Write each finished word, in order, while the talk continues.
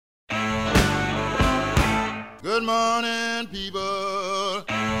Good morning, people.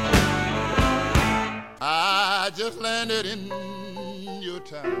 I just landed in your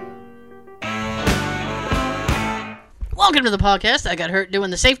town. Welcome to the podcast. I got hurt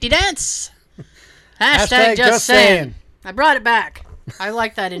doing the safety dance. Hashtag just saying. I brought it back. I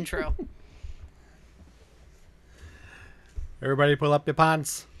like that intro. Everybody pull up your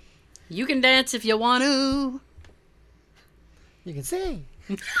pants. You can dance if you want to. You can sing.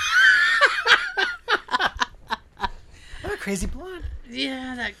 I'm a crazy blonde.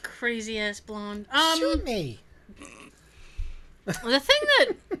 Yeah, that crazy ass blonde. Shoot me. The thing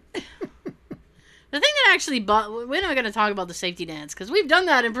that actually we're not going to talk about the safety dance because we've done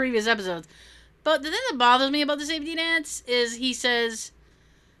that in previous episodes. But the thing that bothers me about the safety dance is he says,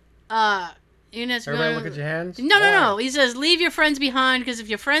 Everybody look at your hands. No. He says, leave your friends behind because if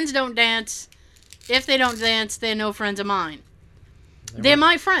your friends don't dance, they're no friends of mine. They're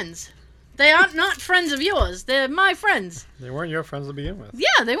my friends. They are not friends of yours. They're my friends. They weren't your friends to begin with.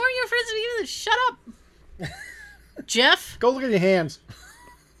 Yeah, they weren't your friends to begin with. Shut up. Jeff. Go look at your hands.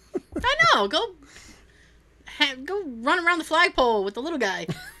 I know. Go run around the flagpole with the little guy.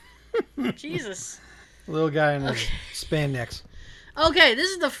 Jesus. Little guy in his spandex. Okay, this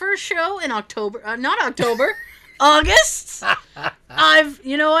is the first show in October. Not October. August.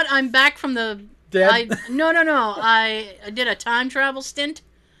 You know what? I'm back from the... Dead? No. I did a time travel stint.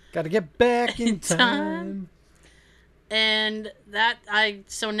 Gotta get back in time. And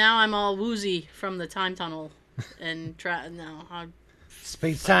so now I'm all woozy from the time tunnel. And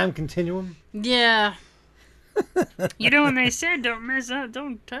Space-time continuum? Yeah. You know when they said don't mess up,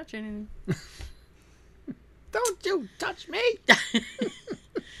 don't touch anything. Don't you touch me.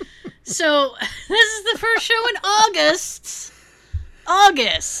 So, this is the first show in August.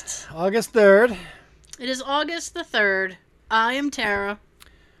 August 3rd. It is August the 3rd. I am Tara.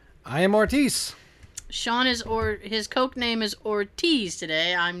 I am Ortiz. Sean his Coke name is Ortiz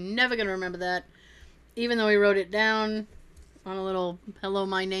today. I'm never going to remember that. Even though he wrote it down on a little, hello,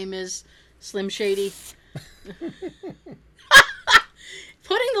 my name is Slim Shady.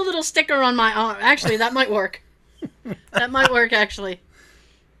 Putting the little sticker on my arm. Actually, that might work. That might work, actually.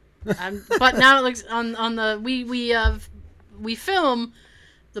 But now it looks on the we film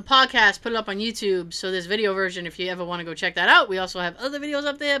the podcast, put it up on YouTube, so there's video version if you ever want to go check that out. We also have other videos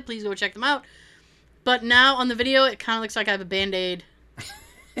up there. Please go check them out. But now on the video, it kind of looks like I have a Band-Aid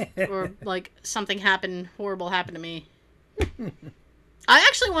or like something horrible happened to me. I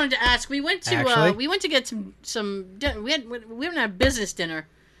actually wanted to ask. We went to get some dinner. We haven't had business dinner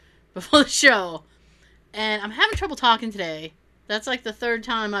before the show, and I'm having trouble talking today. That's like the third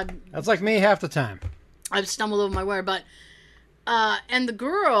time That's like me half the time. I've stumbled over my word, but and the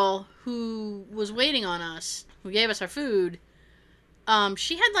girl who was waiting on us, who gave us our food,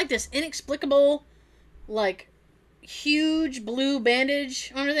 she had like this inexplicable, like huge blue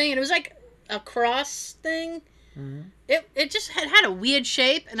bandage on her thing, and it was like a cross thing. Mm-hmm. It just had a weird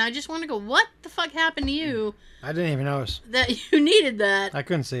shape, and I just wanted to go, what the fuck happened to you? I didn't even notice. That you needed that. I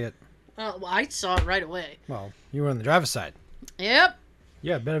couldn't see it. Well, I saw it right away. Well, you were on the driver's side. Yep.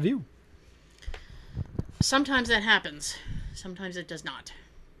 Yeah, better view. Sometimes that happens. Sometimes it does not.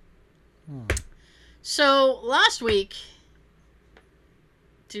 So, last week...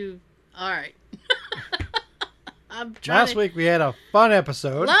 Alright. Last week we had a fun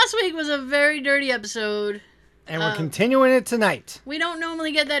episode. Last week was a very dirty episode. And we're continuing it tonight. We don't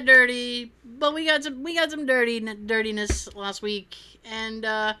normally get that dirty, but we got some dirtiness last week. And,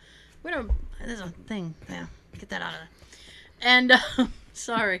 there's a thing. Yeah, get that out of there. And,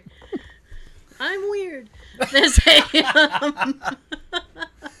 sorry. I'm weird. There's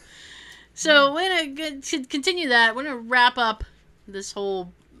so we're going to continue that. We're going to wrap up this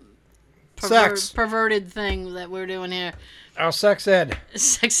whole perverted thing that we're doing here. Our sex ed.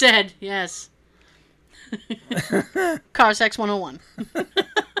 Sex ed, yes. Car Sex 101.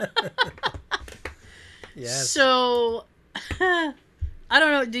 Yes. So, I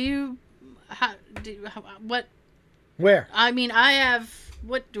don't know, what? Where? I mean, I have,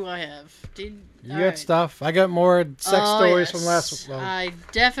 what do I have? You got stuff. I got more sex stories from last week. Well, I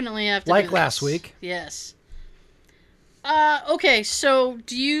definitely have to like last week. Yes. Okay, so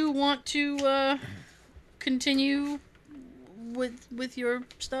do you want to continue with your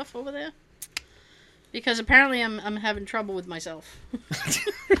stuff over there? Because apparently I'm having trouble with myself.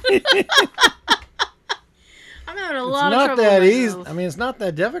 I'm having a lot of trouble with myself. It's not that easy. I mean, it's not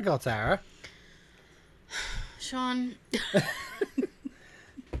that difficult, Tara. Sean. You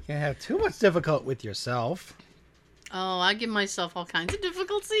can't have too much difficult with yourself. Oh, I give myself all kinds of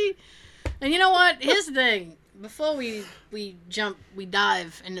difficulty. And you know what? Here's the thing. Before we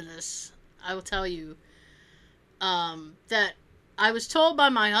dive into this, I will tell you, that I was told by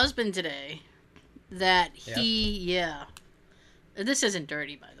my husband today that yeah. This isn't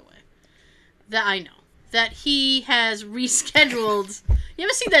dirty, by the way. That I know. That he has rescheduled. You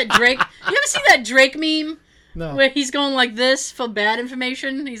ever see that Drake? You ever see that Drake meme? No. Where he's going like this for bad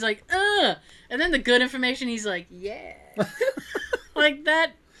information. He's like, ugh. And then the good information, he's like, yeah. Like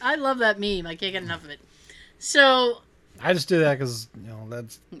that. I love that meme. I can't get enough of it. So. I just do that because,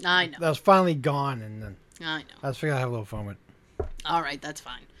 I know. that was finally gone, and then I know. I just figured I'd have a little fun with it. All right, that's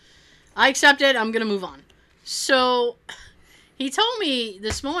fine. I accept it. I'm going to move on. So, he told me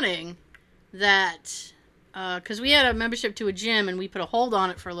this morning that, because we had a membership to a gym, and we put a hold on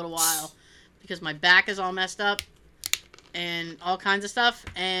it for a little while, because my back is all messed up, and all kinds of stuff,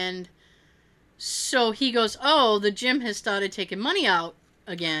 and so he goes, oh, the gym has started taking money out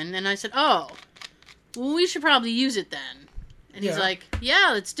again, and I said, oh, well, we should probably use it then. And he's like, yeah,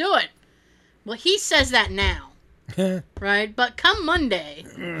 let's do it. Well, he says that now. Right? But come Monday.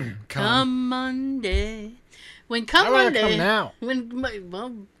 Come Monday. When come Monday. Come now.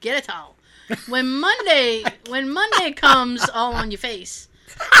 Well, get a towel. When Monday comes all on your face.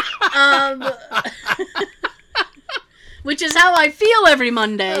 Which is how I feel every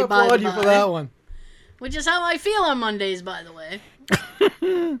Monday, I by the way. applaud you for that one. Which is how I feel on Mondays, by the way.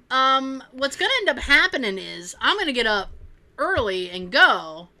 What's gonna end up happening is I'm gonna get up early and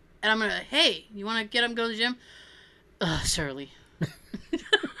go, and I'm gonna, hey, you wanna get up and go to the gym? Surly.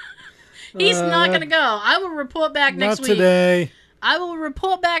 He's not gonna go. I will report back next week. Not today. I will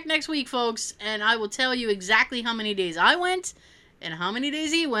report back next week, folks, and I will tell you exactly how many days I went and how many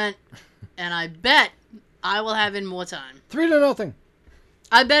days he went, and I bet I will have in more time. 3-0.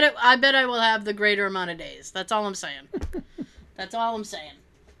 I bet I will have the greater amount of days. That's all I'm saying. That's all I'm saying.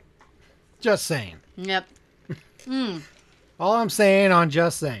 Just saying. Yep. All I'm saying on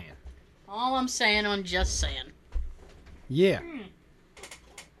just saying. All I'm saying on just saying. Yeah.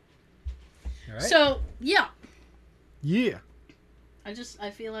 All right. So, yeah. Yeah.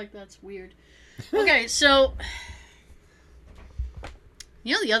 I feel like that's weird. Okay, so,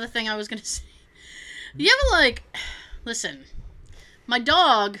 you know the other thing I was going to say? You ever, listen, my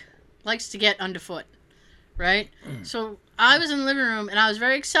dog likes to get underfoot, right? So, I was in the living room, and I was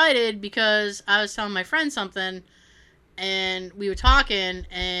very excited because I was telling my friend something, and we were talking,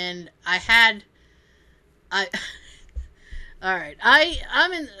 and all right,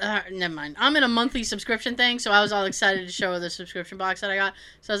 I'm in, never mind. I'm in a monthly subscription thing, so I was all excited to show her the subscription box that I got.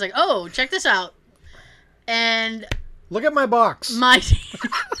 So I was like, oh, check this out. And look at my box.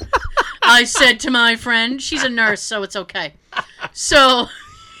 I said to my friend, she's a nurse, so it's okay. So.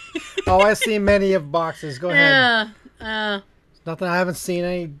 Oh, I see many of boxes. Go ahead. Yeah. Nothing. I haven't seen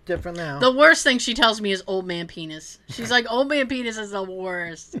any different now. The worst thing she tells me is old man penis. She's like, old man penis is the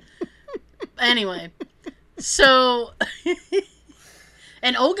worst. Anyway. So,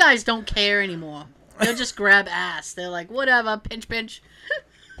 and old guys don't care anymore. They'll just grab ass. They're like, whatever, pinch, pinch.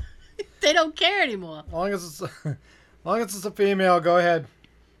 They don't care anymore. As long as it's a female, go ahead.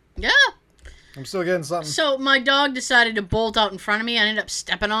 Yeah. I'm still getting something. So my dog decided to bolt out in front of me. I ended up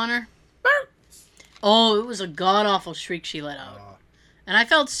stepping on her. Oh, it was a god-awful shriek she let out. And I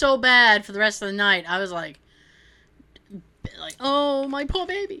felt so bad for the rest of the night. I was like, oh, my poor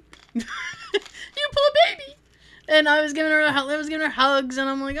baby. You poor baby. And I was giving her hugs, and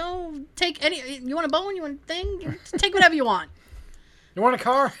I'm like, oh, you want a bone? You want a thing? Take whatever you want. You want a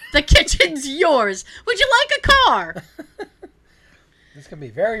car? The kitchen's yours. Would you like a car? This can be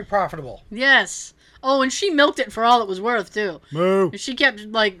very profitable. Yes. Oh, and she milked it for all it was worth, too. Moo. She kept,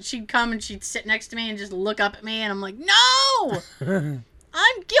 she'd come and she'd sit next to me and just look up at me, and I'm like, no!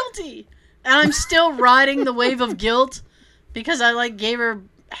 I'm guilty. And I'm still riding the wave of guilt because I, gave her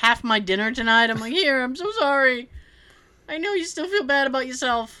half my dinner tonight. I'm like, here, I'm so sorry. I know you still feel bad about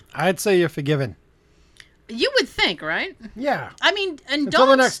yourself. I'd say you're forgiven. You would think, right? Yeah. I mean, and Until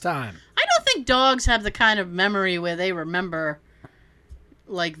dogs... the next time. I don't think dogs have the kind of memory where they remember,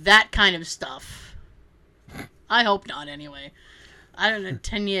 that kind of stuff. I hope not, anyway. I don't know, in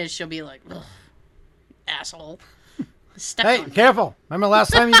 10 years she'll be like, ugh, asshole. Hey, careful. Remember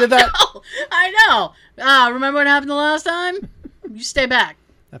last time you did that? I know. Remember what happened the last time? You stay back.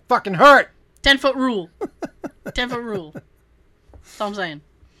 That fucking hurt. 10-foot rule. 10-foot rule. That's all I'm saying.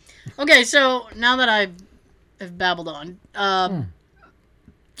 Okay, so now that I've babbled on,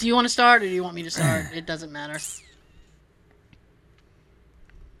 do you want to start or do you want me to start? It doesn't matter.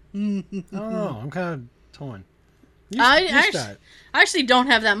 I don't know. I'm kind of torn. I actually don't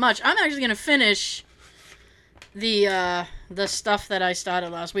have that much. I'm actually going to finish the stuff that I started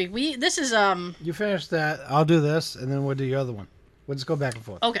last week. This is You finish that. I'll do this, and then we'll do your other one. We'll just go back and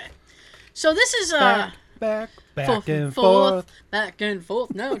forth. Okay. So this is back Forth and forth. back and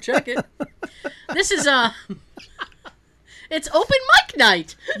forth. No, check it. This is it's open mic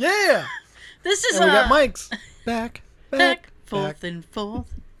night. Yeah. This is And we got mics. Back, forth and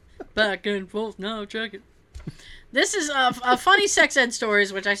forth, back and forth. No, check it. This is a funny sex ed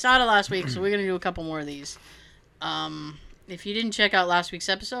stories, which I started last week, so we're gonna do a couple more of these. If you didn't check out last week's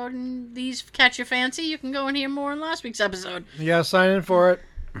episode and these catch your fancy, you can go and hear more in last week's episode. You gotta sign in for it.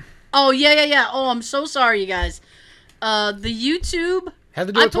 Oh yeah. Oh, I'm so sorry, you guys. The YouTube. Had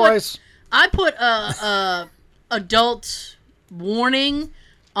to do it twice. I put a adult warning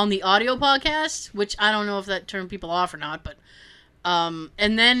on the audio podcast, which I don't know if that turned people off or not, but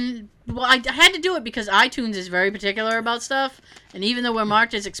and then I had to do it because iTunes is very particular about stuff, and even though we're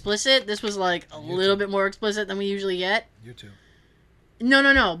marked as explicit, this was like a little bit more explicit than we usually get. YouTube.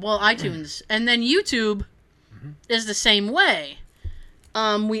 No. Well, iTunes, and then YouTube is the same way.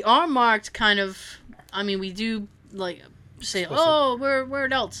 We are marked kind of. I mean, we do like say, Explicit. "Oh, we're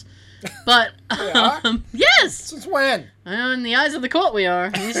adults," but are? yes. Since when? In the eyes of the court, we are.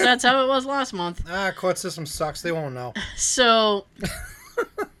 At least that's how it was last month. Court system sucks. They won't know. So,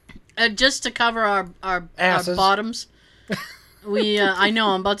 just to cover our Asses. bottoms, we I know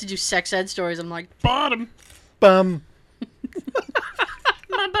I'm about to do sex ed stories. I'm like bottom Bum.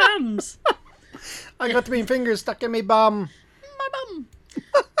 my bums. I got three fingers stuck in me bum. My bum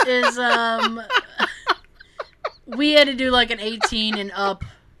is we had to do like an 18 and up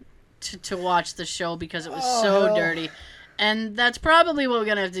to watch the show because it was so hell. dirty. And that's probably what we're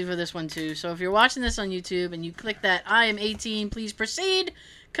going to have to do for this one, too. So if you're watching this on YouTube and you click that I am 18, please proceed.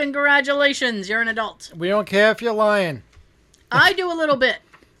 Congratulations, you're an adult. We don't care if you're lying. I do a little bit.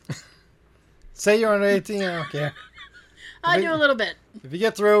 Say you're under 18, I don't care. I do a little bit. If you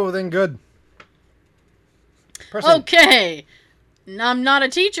get through, then good. Proceed. Okay. I'm not a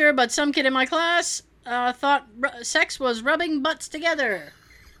teacher, but some kid in my class thought sex was rubbing butts together.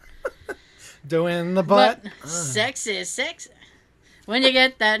 Doing the butt. But sex is sex. When you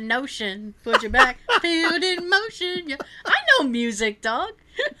get that notion, put your back field in motion. Yeah. I know music, dog.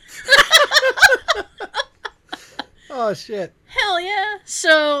 Oh, shit. Hell yeah.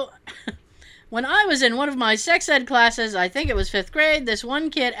 So, when I was in one of my sex ed classes, I think it was 5th grade, this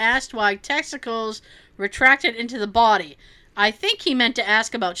one kid asked why testicles retracted into the body. I think he meant to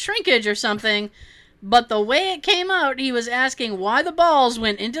ask about shrinkage or something, but the way it came out, he was asking why the balls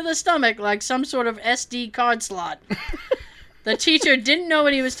went into the stomach like some sort of SD card slot. The teacher didn't know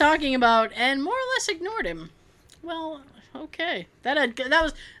what he was talking about and more or less ignored him. Well, okay.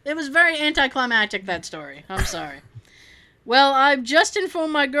 It was very anticlimactic, that story. I'm sorry. Well, I've just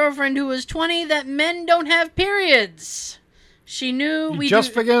informed my girlfriend who was 20 that men don't have periods. She knew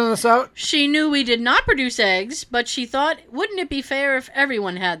Figuring this out? She knew we did not produce eggs, but she thought, wouldn't it be fair if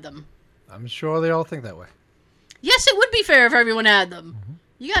everyone had them? I'm sure they all think that way. Yes, it would be fair if everyone had them.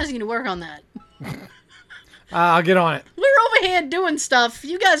 You guys need to work on that. I'll get on it. We're over here doing stuff.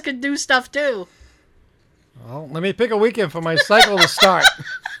 You guys could do stuff too. Well, let me pick a weekend for my cycle to start.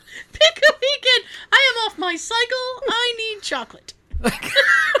 Pick a weekend. I am off my cycle. I need chocolate.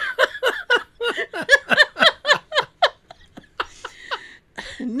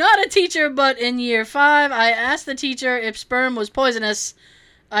 Not a teacher, but in year 5, I asked the teacher if sperm was poisonous.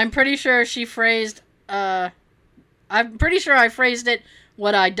 I'm pretty sure I phrased it,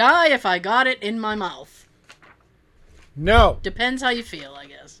 would I die if I got it in my mouth? No. Depends how you feel, I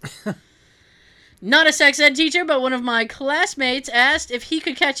guess. Not a sex ed teacher, but one of my classmates asked if he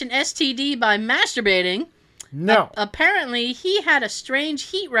could catch an STD by masturbating. No. Apparently, he had a strange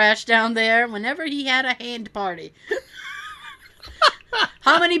heat rash down there whenever he had a hand party.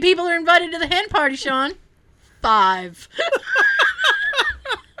 How many people are invited to the hand party, Sean? 5.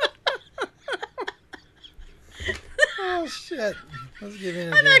 Oh, shit. Let's give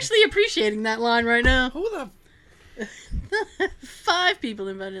in I'm actually appreciating that line right now. Who the... 5 people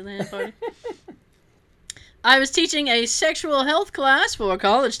invited to the hand party. I was teaching a sexual health class for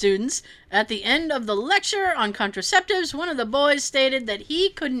college students. At the end of the lecture on contraceptives, one of the boys stated that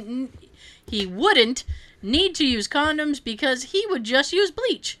he wouldn't need to use condoms because he would just use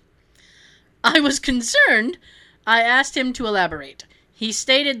bleach. I was concerned. I asked him to elaborate. He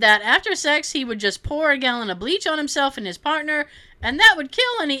stated that after sex, he would just pour a gallon of bleach on himself and his partner, and that would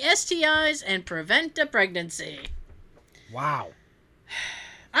kill any STIs and prevent a pregnancy. Wow.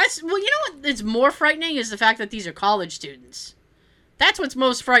 Well, you know what is more frightening is the fact that these are college students. That's what's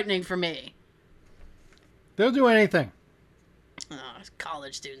most frightening for me. They'll do anything. Oh,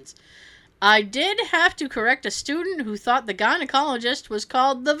 college students. I did have to correct a student who thought the gynecologist was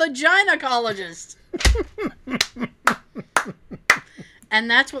called the vaginacologist. And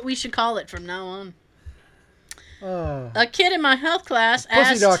that's what we should call it from now on. A kid in my health class Pussy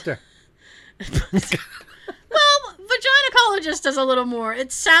asked... doctor. Well, vaginacologist does a little more.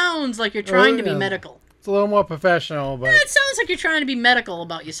 It sounds like you're trying to be yeah. medical. It's a little more professional, but It sounds like you're trying to be medical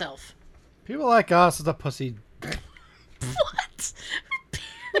about yourself. people like us is a pussy. What?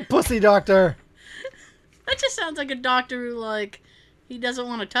 Pussy doctor. That just sounds like a doctor who, like, he doesn't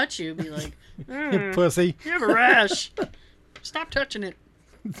want to touch you. Be like, Pussy. you have a rash. Stop touching it.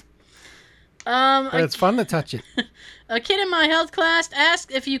 But it's fun to touch it. A kid in my health class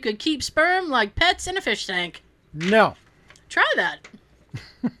asked if you could keep sperm like pets in a fish tank. No. Try that.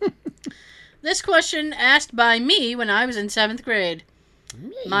 This question asked by me when I was in 7th grade.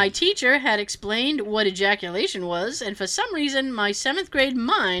 My teacher had explained what ejaculation was, and for some reason my 7th grade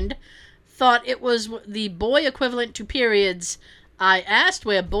mind thought it was the boy equivalent to periods. I asked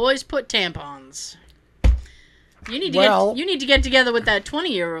where boys put tampons. You need to get together with that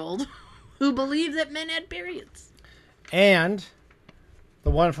 20-year-old who believed that men had periods. And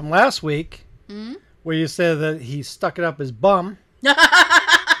the one from last week, where you said that he stuck it up his bum,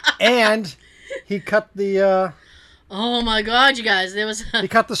 and he cut the Oh my God, you guys! he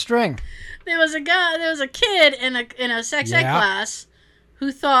cut the string. There was a kid in a sex ed class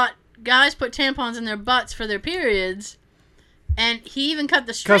who thought guys put tampons in their butts for their periods, and he even cut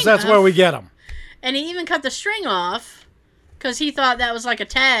the string. Because that's off, where we get them. And he even cut the string off, because he thought that was like a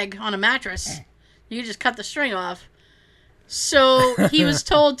tag on a mattress. You could just cut the string off. So he was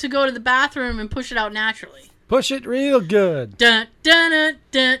told to go to the bathroom and push it out naturally. Push it real good. Dun, dun, dun,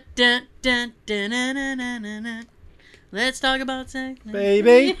 dun, dun, dun, dun, dun, dun, dun, dun, dun. Let's talk about sex,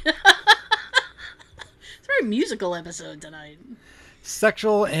 Baby. It's a very musical episode tonight.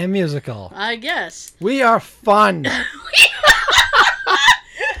 Sexual and musical. I guess. We are fun.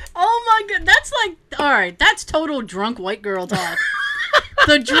 Oh my god, that's like, alright, that's total drunk white girl talk.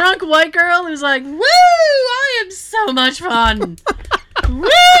 The drunk white girl who's like, woo, I am so much fun.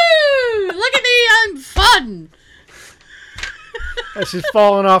 Woo, look at me, I'm fun. And she's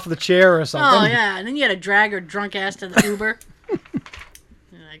falling off the chair or something. Oh yeah, and then you had to drag her drunk ass to the Uber.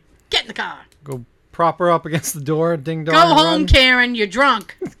 You're like, get in the car. Go prop her up against the door, ding dong. Go home, run. Karen, you're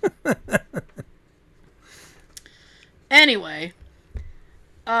drunk. Anyway,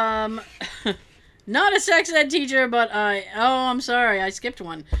 not a sex ed teacher, but I'm sorry, I skipped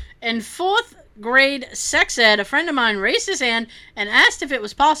one. In 4th grade sex ed, a friend of mine raised his hand and asked if it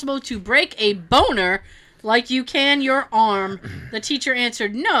was possible to break a boner like you can your arm. The teacher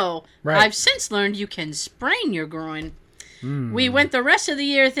answered no. Right. I've since learned you can sprain your groin. We went the rest of the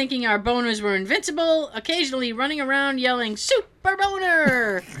year thinking our boners were invincible, occasionally running around yelling, "Super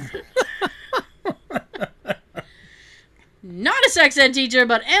boner!" Not a sex ed teacher,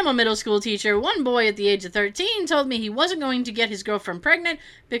 but am a middle school teacher. One boy at the age of 13 told me he wasn't going to get his girlfriend pregnant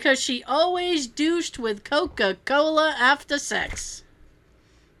because she always douched with Coca-Cola after sex.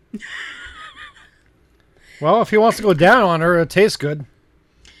 Well, if he wants to go down on her, it tastes good.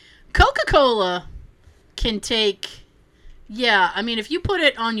 Coca-Cola can take... Yeah, I mean, if you put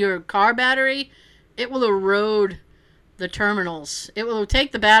it on your car battery, it will erode the terminals. It will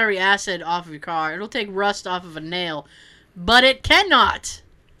take the battery acid off of your car. It'll take rust off of a nail. But it cannot.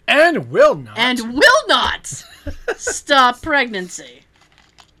 And will not. And will not stop pregnancy.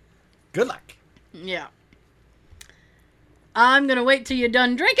 Good luck. Yeah. I'm going to wait till you're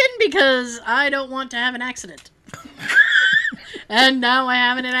done drinking because I don't want to have an accident. And now I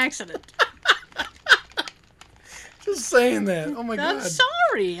have an accident. Just saying that. Oh my I'm God.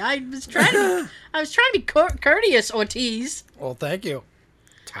 sorry. I was trying to be courteous, Ortiz. Well, thank you,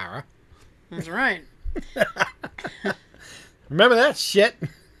 Tara. That's right. Remember that shit? Yeah.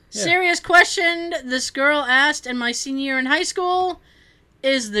 Serious question this girl asked in my senior year in high school.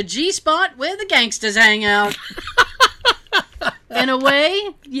 Is the G-spot where the gangsters hang out? In a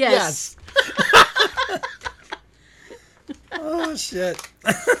way, yes. Oh, shit.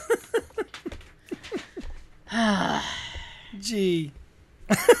 Gee.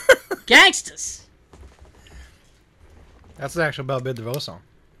 Gangsters. That's the actual Belle Biv DeVoe song.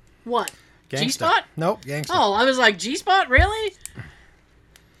 What? Gangsta. G-spot? Nope, Gangsta. Oh, I was like, G-spot? Really?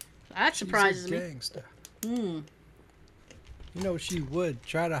 That surprises me. Gangsta. You know she would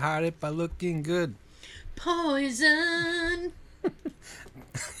try to hide it by looking good. Poison.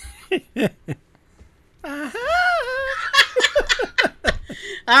 All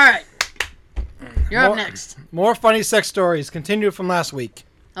right. You're up next. More funny sex stories. Continued from last week.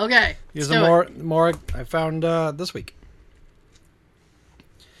 Okay. Here's let's do it. more I found this week.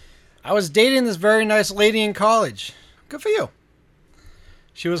 I was dating this very nice lady in college. Good for you.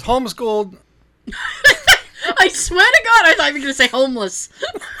 She was homeschooled. I swear to God, I thought you were going to say homeless.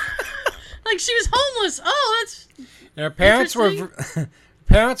 Like, Like she was homeless. Oh, that's And her parents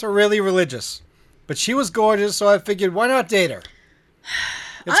were really religious, but she was gorgeous, so I figured, why not date her?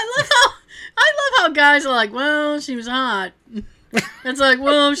 I love how guys are like, well, she was hot. It's like,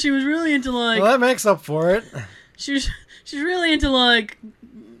 well, she was really into like. Well, that makes up for it. She's really into like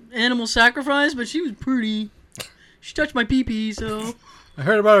animal sacrifice, but she was pretty. She touched my pee-pee, so. I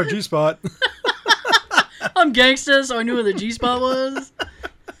heard about her G-spot. I'm gangsta, so I knew where the G-spot was.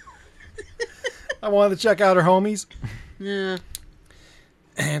 I wanted to check out her homies. Yeah.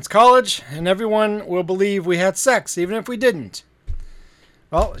 It's college, and everyone will believe we had sex, even if we didn't.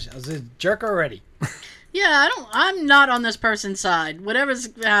 Well, I was a jerk already. Yeah, I'm not on this person's side. Whatever's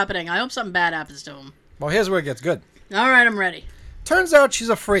happening, I hope something bad happens to him. Well, here's where it gets good. All right, I'm ready. Turns out she's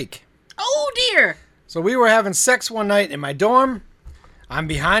a freak. Oh, dear. So we were having sex one night in my dorm. I'm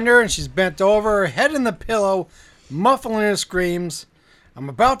behind her, and she's bent over, head in the pillow, muffling her screams. I'm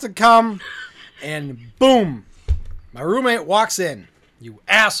about to come, and boom, my roommate walks in. You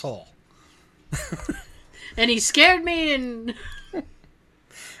asshole. And he scared me, and...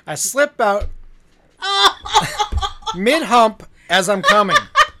 I slip out mid-hump as I'm coming.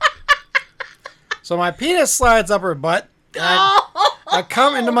 So my penis slides up her butt, and I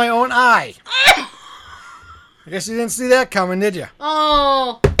come into my own eye. I guess you didn't see that coming, did you?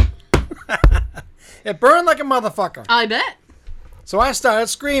 Oh. It burned like a motherfucker. I bet. So I started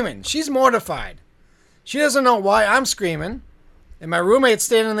screaming. She's mortified. She doesn't know why I'm screaming. And my roommate's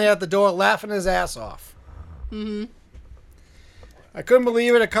standing there at the door laughing his ass off. Mm-hmm. I couldn't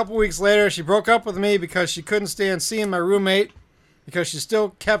believe it. A couple weeks later, she broke up with me because she couldn't stand seeing my roommate because she still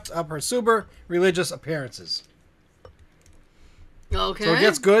kept up her super religious appearances. Okay. So it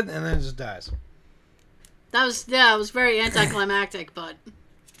gets good and then it just dies. It was very anticlimactic, but...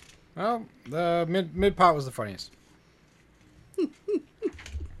 Well, the mid part was the funniest.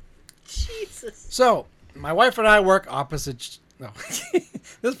 Jesus. So, my wife and I work opposite... No.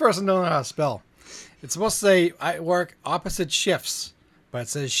 This person don't know how to spell. It's supposed to say I work opposite shifts, but it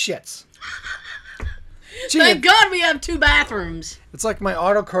says shits. Gee, Thank God we have 2 bathrooms. It's like my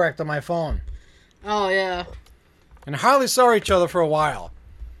autocorrect on my phone. Oh, yeah. And hardly saw each other for a while.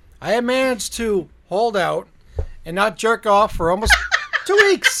 I had managed to hold out and not jerk off for almost 2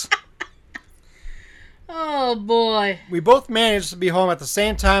 weeks. Oh, boy. We both managed to be home at the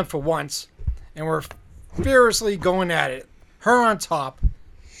same time for once, and we're furiously going at it. Her on top.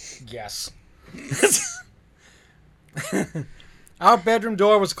 Yes. Our bedroom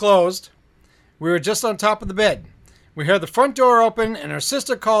door was closed. We were just on top of the bed. We heard the front door open, and her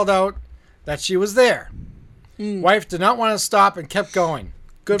sister called out that she was there. Wife did not want to stop and kept going.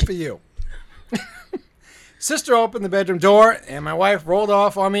 Good for you. Sister opened the bedroom door, and my wife rolled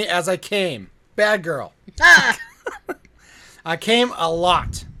off on me as I came. Bad girl. Ah. I came a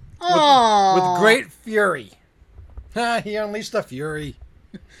lot. Oh. With great fury. He unleashed the fury.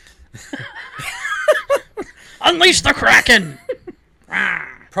 Unleash the Kraken!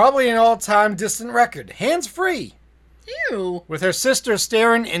 Probably an all-time distant record. Hands-free. Ew. With her sister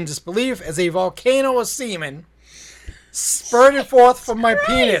staring in disbelief as a volcano of semen spurted forth from my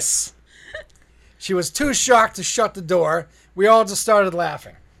penis. She was too shocked to shut the door. We all just started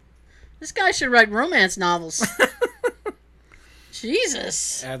laughing. This guy should write romance novels.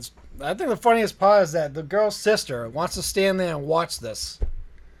 Jesus. And I think the funniest part is that the girl's sister wants to stand there and watch this.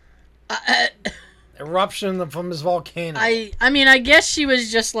 Eruption from this volcano. I mean, I guess she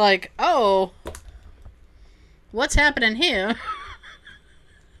was just like, oh, what's happening here?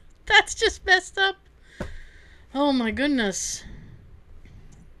 That's just messed up. Oh, my goodness.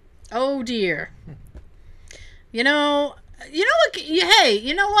 Oh, dear. You know what? Hey,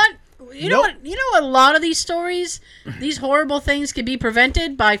 you know what? You know what? A lot of these stories, these horrible things, can be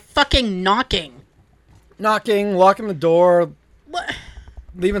prevented by fucking knocking. Knocking, locking the door, What?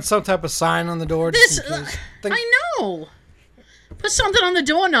 leaving some type of sign on the door. This, Just in case. I know. Put something on the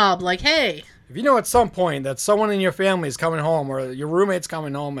doorknob, like, hey. If you know at some point that someone in your family is coming home or your roommate's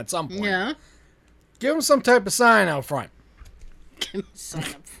coming home at some point, Yeah. give them some type of sign out front. Give me some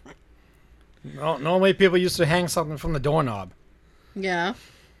up front. Normally people used to hang something from the doorknob. Yeah.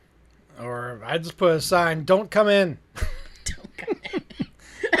 Or I just put a sign, don't come in. Don't come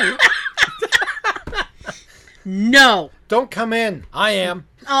in. No. Don't come in. I am.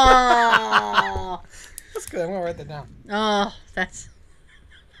 Oh. That's good. I'm going to write that down. Oh, that's...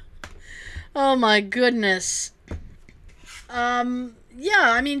 Oh, my goodness. Yeah,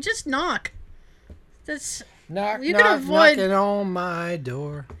 I mean, just knock. That's... Knock, You can knock, avoid- knocking on my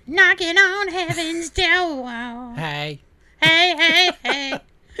door. Knocking on heaven's door. Hey. Hey, hey, hey.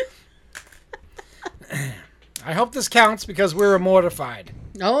 I hope this counts because we were mortified.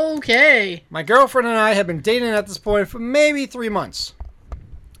 Okay. My girlfriend and I have been dating at this point for maybe 3 months.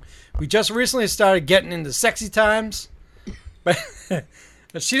 We just recently started getting into sexy times, but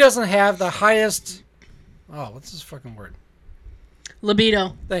she doesn't have the highest... Oh, what's this fucking word?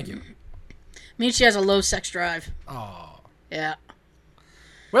 Libido. Thank you. Means she has a low sex drive. Oh. Yeah.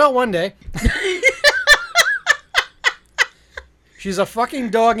 Well, one day... She's a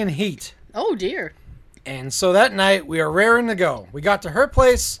fucking dog in heat. Oh, dear. And so that night, we were raring to go. We got to her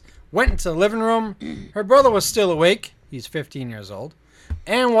place, went into the living room. Her brother was still awake. He's 15 years old.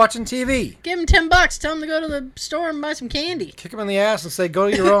 And watching TV. Give him $10. Tell him to go to the store and buy some candy. Kick him in the ass and say, go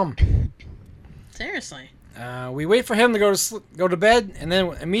to your room. Seriously. We wait for him to go to bed, and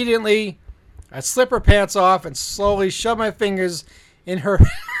then immediately I slip her pants off and slowly shove my fingers in her...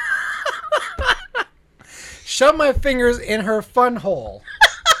 shove my fingers in her fun hole.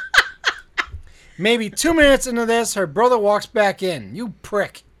 Maybe 2 minutes into this, her brother walks back in. You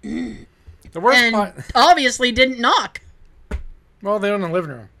prick. The worst And part... obviously didn't knock. Well, they're in the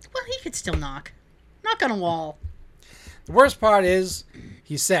living room. Well, he could still knock. Knock on a wall. The worst part is,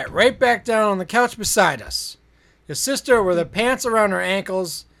 he sat right back down on the couch beside us. His sister with her pants around her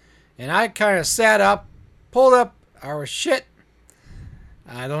ankles, and I kind of sat up, pulled up our shit.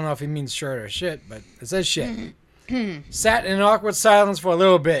 I don't know if he means shirt or shit, but it says shit. Sat in awkward silence for a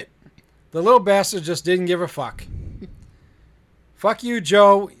little bit. The little bastard just didn't give a fuck. Fuck you,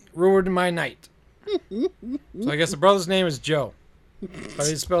 Joe. Ruined my night. So I guess the brother's name is Joe. But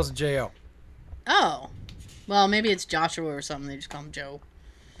he spells it J-O. Oh. Well, maybe it's Joshua or something. They just call him Joe.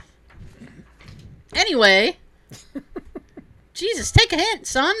 Anyway. Jesus, take a hint,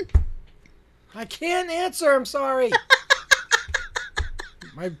 son. I can't answer. I'm sorry.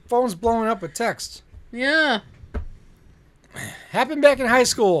 My phone's blowing up with text. Yeah. Happened back in high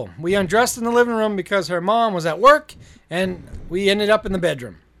school. We undressed in the living room because her mom was at work, and we ended up in the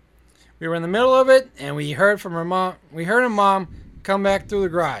bedroom. We were in the middle of it, and we heard from her mom. We heard her mom come back through the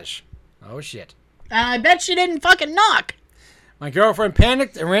garage. Oh shit! I bet she didn't fucking knock. My girlfriend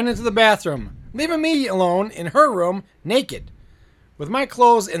panicked and ran into the bathroom, leaving me alone in her room, naked, with my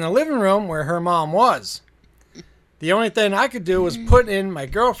clothes in the living room where her mom was. The only thing I could do was put in my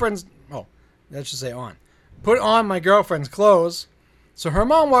girlfriend's... Oh, that should say on. Put on my girlfriend's clothes. So her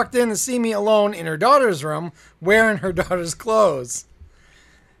mom walked in to see me alone in her daughter's room wearing her daughter's clothes.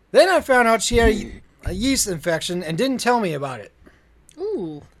 Then I found out she had a yeast infection and didn't tell me about it.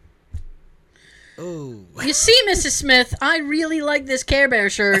 Ooh. Ooh. You see, Mrs. Smith, I really like this Care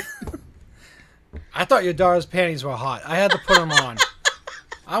Bear shirt. I thought your daughter's panties were hot. I had to put them on.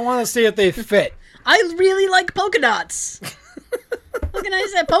 I want to see if they fit. I really like polka dots. Look at I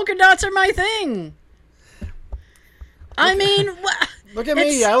said polka dots are my thing. I mean, Look at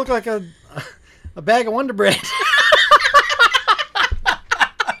me. I look like a bag of Wonder Bread.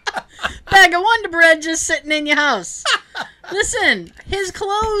 Bag of Wonder Bread just sitting in your house. Listen, his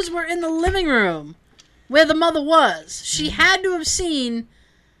clothes were in the living room where the mother was. She had to have seen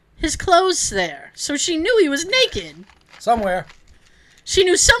his clothes there, so she knew he was naked. Somewhere. She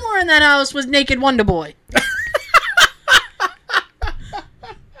knew somewhere in that house was naked Wonder Boy.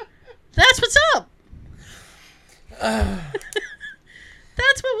 That's what's up.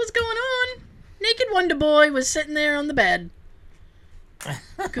 That's what was going on. Naked Wonder Boy was sitting there on the bed.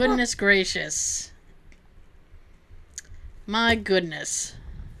 Goodness gracious. My goodness.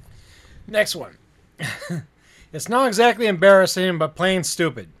 Next one. It's not exactly embarrassing, but plain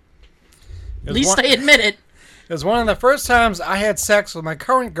stupid. At least I admit it. It was one of the first times I had sex with my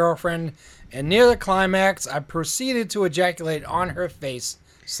current girlfriend, and near the climax, I proceeded to ejaculate on her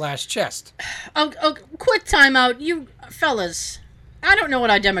face/chest. Oh, quick timeout. You fellas, I don't know what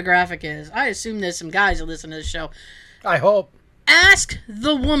our demographic is. I assume there's some guys who listen to this show. I hope. Ask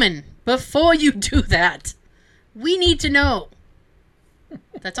the woman before you do that. We need to know.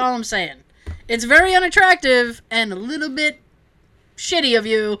 That's all I'm saying. It's very unattractive and a little bit shitty of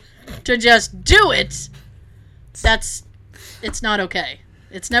you to just do it. It's not okay.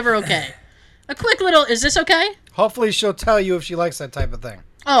 It's never okay. A quick little, is this okay? Hopefully she'll tell you if she likes that type of thing.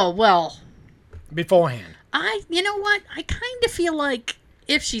 Oh, well. Beforehand. You know what? I kind of feel like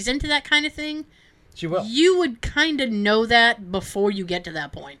if she's into that kind of thing, She will. you would kind of know that before you get to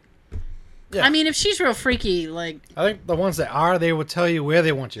that point. Yeah. I mean, if she's real freaky, like... I think the ones that are, they will tell you where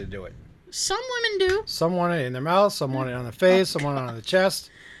they want you to do it. Some women do. Some want it in their mouth, some want it on the face, some want it on the chest,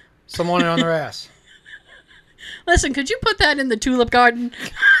 some want it on their ass. Listen, could you put that in the tulip garden?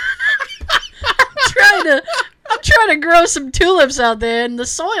 I'm trying to grow some tulips out there, and the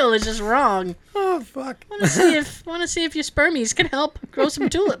soil is just wrong. Oh, fuck. Want to see if your spermies can help grow some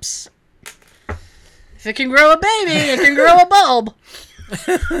tulips. If it can grow a baby, it can grow a bulb. I'm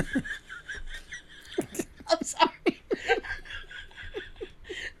sorry.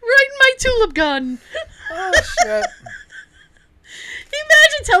 Right in my tulip garden. Oh, shit.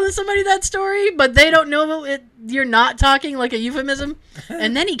 Imagine telling somebody that story, but they don't know it. You're not talking like a euphemism.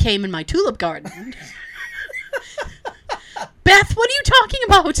 And then he came in my tulip garden. Beth, what are you talking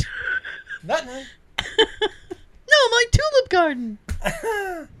about? Nothing. No, my tulip garden.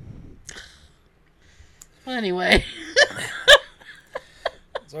 Well, anyway.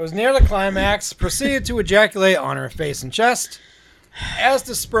 So it was near the climax, proceeded to ejaculate on her face and chest. As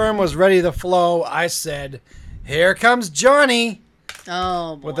the sperm was ready to flow, I said, "Here comes Johnny,"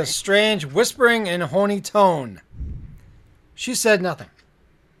 Oh, boy. with a strange whispering and horny tone. She said nothing.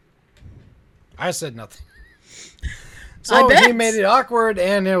 I said nothing. So I bet. he made it awkward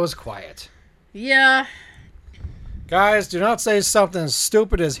and it was quiet. Yeah. Guys, do not say something as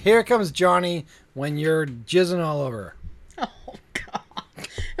stupid as "Here comes Johnny" when you're jizzing all over. Oh, God.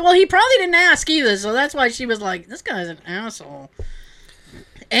 Well, he probably didn't ask either, so that's why she was like, this guy's an asshole.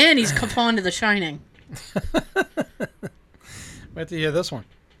 And he's fond of The Shining. Wait to hear this one.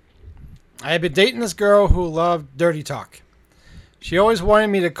 I had been dating this girl who loved dirty talk. She always wanted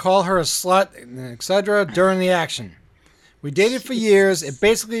me to call her a slut, etc. during the action. We dated for years. It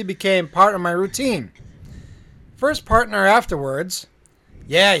basically became part of my routine. First partner afterwards,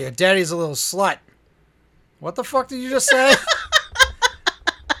 "Yeah, your daddy's a little slut." What the fuck did you just say?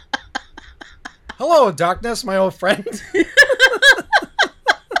 Hello, darkness, my old friend.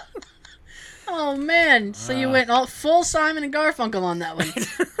 Oh, man. So you went all full Simon and Garfunkel on that one.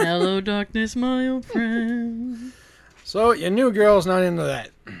 Hello, darkness, my old friend. So your new girl's not into that.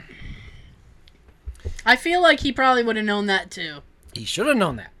 I feel like he probably would have known that, too. He should have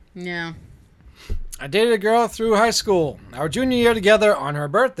known that. Yeah. I dated a girl through high school. Our junior year together, on her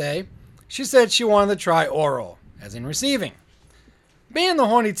birthday, she said she wanted to try oral, as in receiving. Being the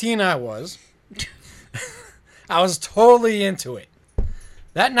horny teen I was totally into it.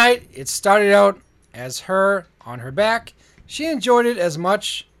 That night, it started out as her on her back. She enjoyed it as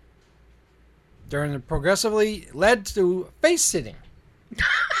much during the progressively led to face sitting.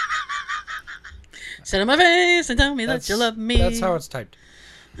 Sit on my face and tell me that you love me. That's how it's typed.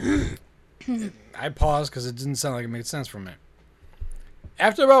 I paused because it didn't sound like it made sense for a minute.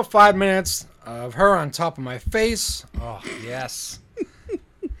 After about 5 minutes of her on top of my face, oh, yes.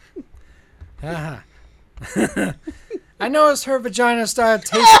 I noticed her vagina started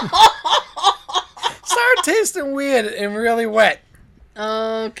tasting weird and really wet.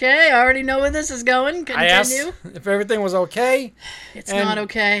 Okay, I already know where this is going. I asked Continue. if everything was okay. It's and not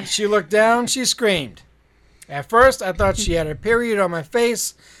okay. She looked down, she screamed. At first, I thought she had her period on my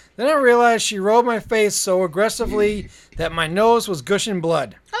face. Then I realized she rolled my face so aggressively that my nose was gushing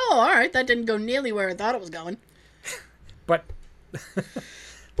blood. Oh, all right. That didn't go nearly where I thought it was going. But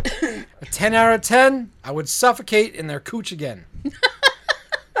a 10 out of 10, I would suffocate in their cooch again. I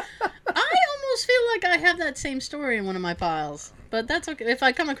almost feel like I have that same story in one of my piles. But that's okay. If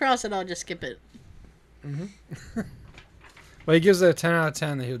I come across it, I'll just skip it. Well, he gives it a 10 out of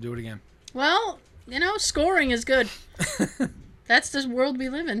 10 that he'll do it again. Well, you know, scoring is good. That's the world we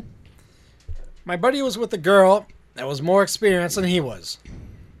live in. My buddy was with a girl that was more experienced than he was.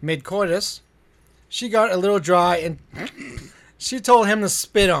 Mid coitus, she got a little dry and she told him to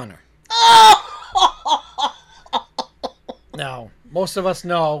spit on her. Now, most of us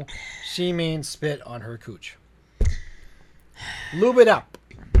know she means spit on her cooch. Lube it up.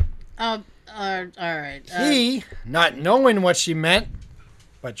 All right. He, not knowing what she meant,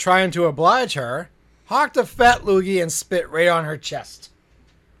 but trying to oblige her, hawked a fat loogie and spit right on her chest.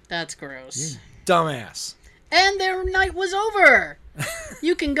 That's gross. Dumbass. And their night was over.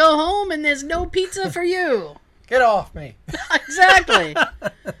 You can go home and there's no pizza for you. Get off me. Exactly.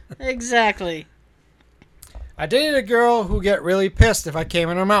 Exactly. I dated a girl who get really pissed if I came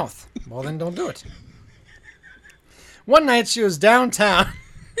in her mouth. Well, then don't do it. One night she was downtown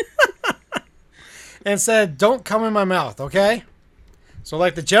and said, "Don't come in my mouth, okay?" So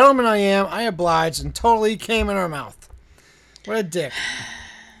like the gentleman I am, I obliged and totally came in her mouth. What a dick.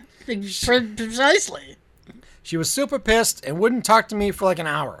 Precisely. She was super pissed and wouldn't talk to me for like an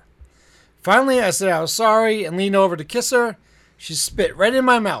hour. Finally, I said I was sorry and leaned over to kiss her. She spit right in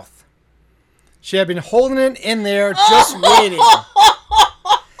my mouth. She had been holding it in there, just waiting.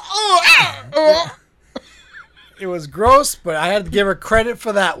 It was gross, but I had to give her credit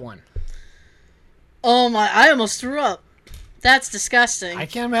for that one. Oh my, I almost threw up. That's disgusting. I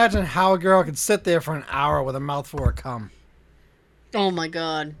can't imagine how a girl could sit there for an hour with a mouthful of cum. Oh my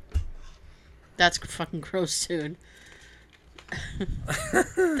god. That's fucking gross, dude.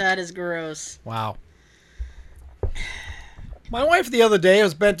 That is gross. Wow. My wife the other day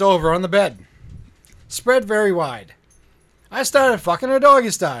was bent over on the bed, spread very wide. I started fucking her doggy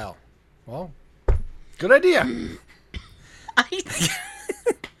style. Well, good idea.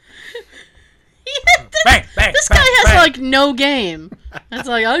 Bang, bang, This bang, guy has bang. like no game. It's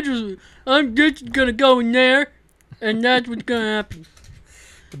like I'm just gonna go in there, and that's what's gonna happen.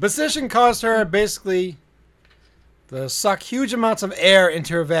 The position caused her basically to suck huge amounts of air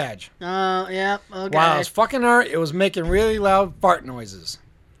into her vag. Oh, yeah, okay. While I was fucking her, it was making really loud fart noises.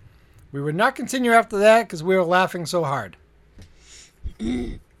 We would not continue after that because we were laughing so hard.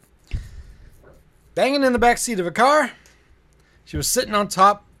 Banging in the back seat of a car, she was sitting on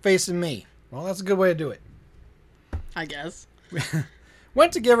top facing me. Well, that's a good way to do it. I guess.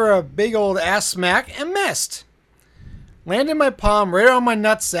 Went to give her a big old ass smack and missed. Landed my palm right on my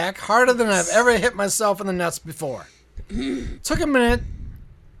nutsack harder than I've ever hit myself in the nuts before. Took a minute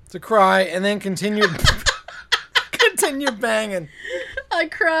to cry and then continued banging. I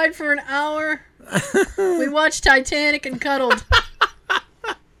cried for an hour. We watched Titanic and cuddled.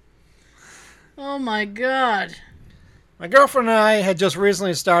 Oh my god. My girlfriend and I had just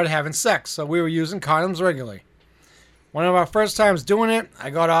recently started having sex, so we were using condoms regularly. One of our first times doing it, I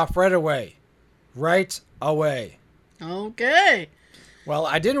got off right away. Right away. Okay. Well,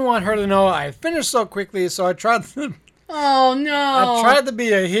 I didn't want her to know I had finished so quickly, so I tried to Oh no.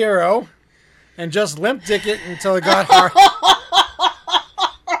 be a hero and just limp dick it until it got hard.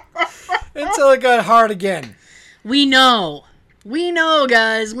 Until it got hard again. We know. We know,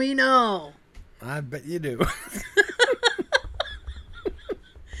 guys. We know. I bet you do.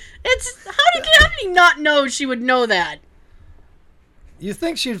 How did he not know she would know that? You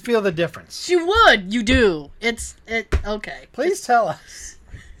think she'd feel the difference? She would. You do. Okay. Please tell us.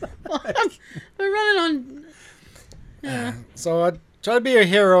 Well, we're running on. So I tried to be a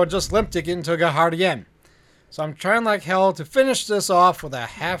hero and just limp dick it until it got hard again. So I'm trying like hell to finish this off with a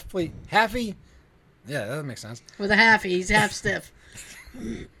halfy. Yeah, that makes sense. With a halfie. He's half stiff.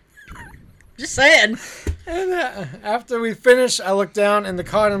 Just saying. And after we finish, I look down and the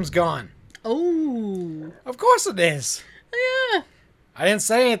condom's gone. Oh. Of course it is. Yeah. I didn't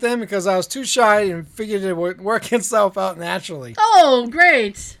say anything because I was too shy and figured it would work itself out naturally. Oh,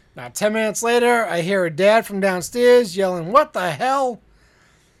 great. Now, 10 minutes later, I hear her dad from downstairs yelling, "What the hell?"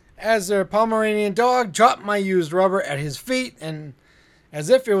 as their Pomeranian dog dropped my used rubber at his feet and as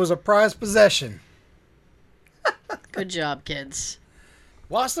if it was a prized possession. Good job, kids.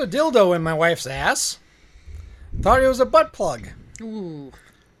 Lost a dildo in my wife's ass. Thought it was a butt plug. Ooh.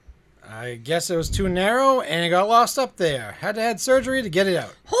 I guess it was too narrow and it got lost up there. Had to have surgery to get it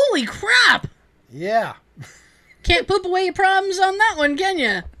out. Holy crap! Yeah. Can't poop away your problems on that one, can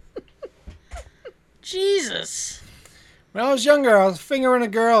you? Jesus. When I was younger, I was fingering a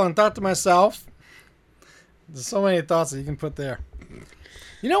girl and thought to myself, there's so many thoughts that you can put there.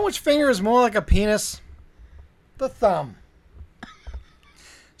 You know which finger is more like a penis? The thumb.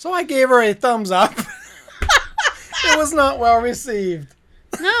 So I gave her a thumbs up. It was not well received.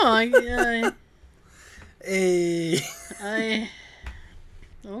 No, I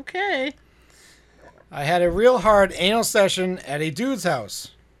okay. I had a real hard anal session at a dude's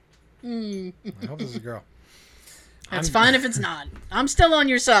house. I hope this is a girl. That's fine if it's not. I'm still on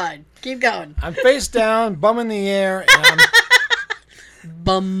your side. Keep going. I'm face down, bum in the air, and I'm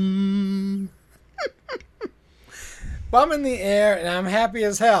Bum. bum in the air, and I'm happy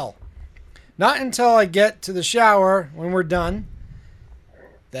as hell. Not until I get to the shower when we're done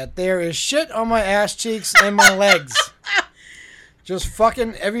that there is shit on my ass cheeks and my legs. Just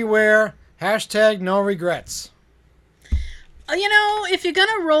fucking everywhere. Hashtag no regrets. You know, if you're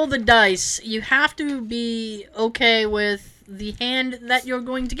gonna roll the dice, you have to be okay with the hand that you're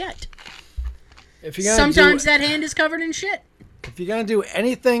going to get. If you're gonna Sometimes that hand is covered in shit. if you're gonna do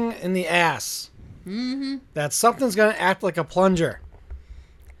anything in the ass, that something's gonna act like a plunger.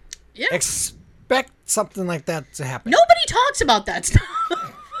 Yeah. Expect something like that to happen. Nobody talks about that stuff.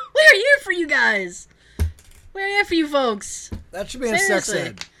 We're here for you guys. We're here for you folks. That should be in sex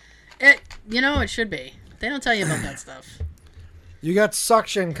Seriously. ed. It should be. They don't tell you about that stuff. You got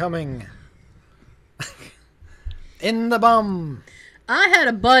suction coming. In the bum. I had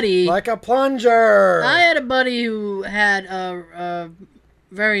a buddy. Like a plunger. I had a buddy who had a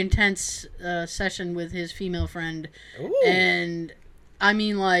very intense session with his female friend, Ooh. and I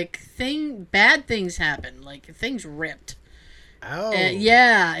mean, like, bad things happened. Like, things ripped. Oh.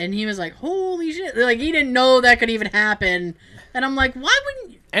 Yeah, and he was like, "Holy shit!" Like, he didn't know that could even happen. And I'm like, "Why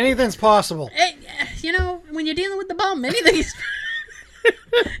wouldn't you?" Anything's possible. You know, when you're dealing with the bum, anything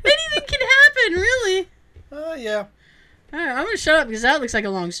can happen, really. Oh, yeah. All right, I'm gonna shut up because that looks like a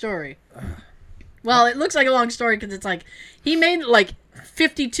long story. Well, it looks like a long story because it's like he made like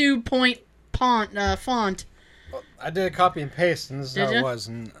 52-point font. I did a copy and paste, and this is Did how ya? it was.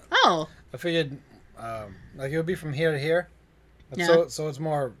 And Oh, I figured, like it would be from here to here, but Yeah. so it's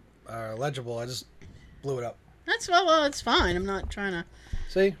more legible. I just blew it up. that's well, it's fine. I'm not trying to.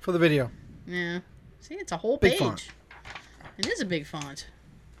 See, for the video. Yeah. See, it's a whole Big page. font. It is a big font.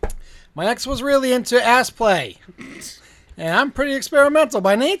 My ex was really into ass play, and I'm pretty experimental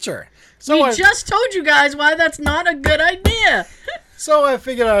by nature. So We I, just told you guys why that's not a good idea. so I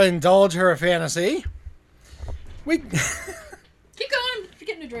figured I'd indulge her fantasy. We Keep going. You're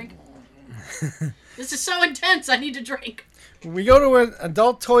getting a drink. This is so intense. I need a drink. we go to an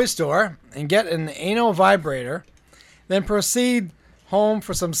adult toy store and get an anal vibrator, then proceed home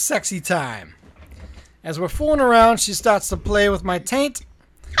for some sexy time. As we're fooling around, she starts to play with my taint.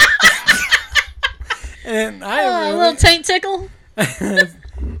 And A little taint tickle. and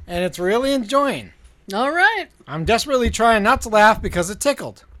it's really enjoying. All right. I'm desperately trying not to laugh because it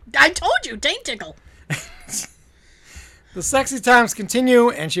tickled. I told you, taint tickle. The sexy times continue,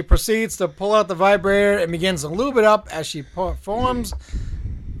 and she proceeds to pull out the vibrator and begins to lube it up as she performs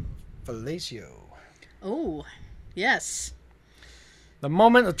fellatio. Oh, yes. The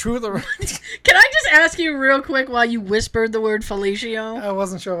moment the truth... Can I just ask you real quick while you whispered the word fellatio? I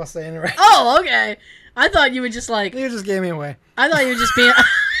wasn't sure if I was saying it right. Oh, okay. I thought you would just like... You just gave me away. I thought you were just being... well,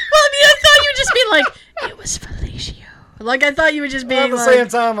 I mean, I thought you were just being like, it was fellatio. Like, I thought you were just being At the like... same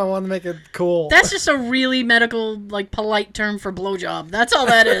time, I wanted to make it cool. That's just a really medical, like, polite term for blowjob. That's all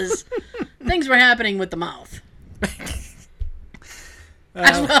that is. Things were happening with the mouth.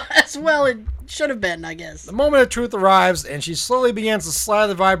 As well it should have been, I guess. The moment of truth arrives, and she slowly begins to slide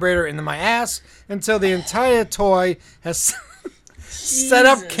the vibrator into my ass until the entire toy has set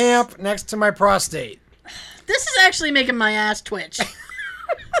up Jesus. camp next to my prostate. This is actually making my ass twitch.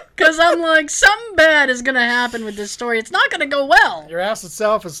 Because I'm like, something bad is going to happen with this story. It's not going to go well. Your ass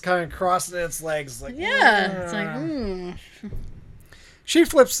itself is kind of crossing its legs. Like, Yeah. It's like, She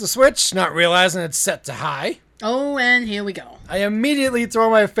flips the switch, not realizing it's set to high. Oh, and here we go. I immediately throw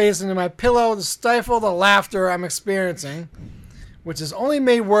my face into my pillow to stifle the laughter I'm experiencing, which is only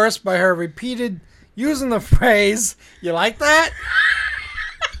made worse by her repeated using the phrase, "You like that?"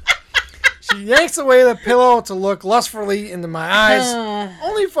 She yanks away the pillow to look lustfully into my eyes,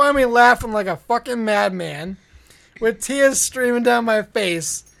 only find me laughing like a fucking madman, with tears streaming down my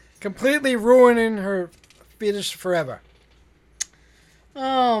face, completely ruining her fetish forever.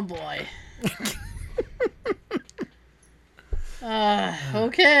 Oh, boy.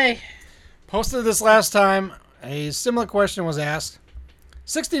 Okay. Posted this last time, a similar question was asked.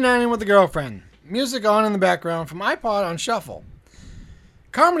 69ing with a girlfriend. Music on in the background from iPod on shuffle.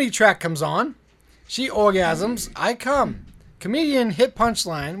 Comedy track comes on. She orgasms. I come. Comedian hit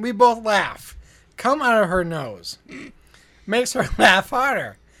punchline. We both laugh. Come out of her nose. Makes her laugh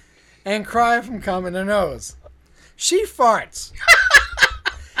harder. And cry from cum in her nose. She farts.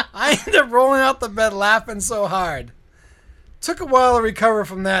 I end up rolling out the bed laughing so hard. Took a while to recover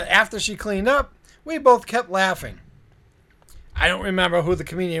from that. After she cleaned up, we both kept laughing. I don't remember who the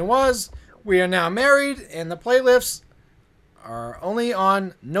comedian was. We are now married, and the playlists are only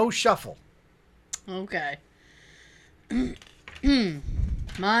on no shuffle. Okay.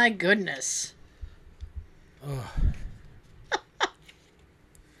 My goodness.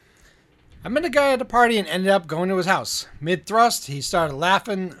 I met a guy at a party and ended up going to his house. Mid-thrust, he started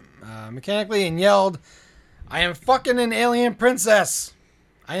laughing mechanically and yelled, "I am fucking an alien princess!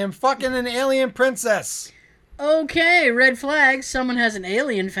 I am fucking an alien princess!" Okay, red flag. Someone has an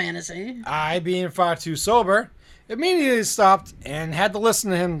alien fantasy. I, being far too sober, immediately stopped and had to listen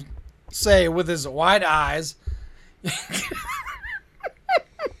to him say with his wide eyes,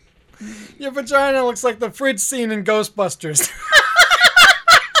 "Your vagina looks like the fridge scene in Ghostbusters."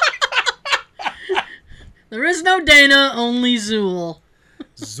 There is no Dana, only Zool.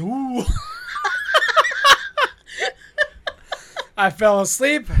 Zoo. I fell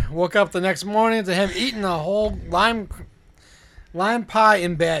asleep, woke up the next morning to him eating a whole lime pie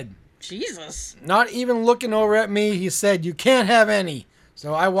in bed. Jesus. Not even looking over at me, he said, "You can't have any."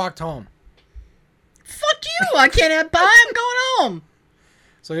 So I walked home. Fuck you. I can't have pie. I'm going home.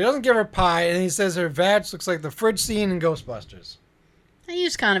 So he doesn't give her pie, and he says her vag looks like the fridge scene in Ghostbusters.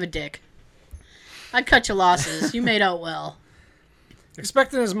 He's kind of a dick. I cut your losses. You made out well.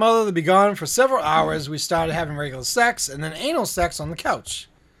 Expecting his mother to be gone for several hours, we started having regular sex and then anal sex on the couch.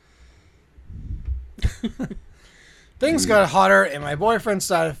 Things got hotter, and my boyfriend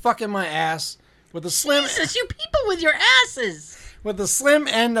started fucking my ass with the slim Jesus, you people with your asses.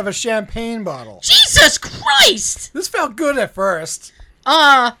 end of a champagne bottle. Jesus Christ. This felt good at first,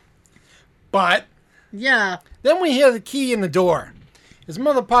 Uh, but Yeah. Then we hear the key in the door. His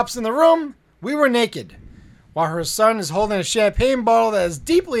mother pops in the room. We were naked. While her son is holding a champagne bottle that is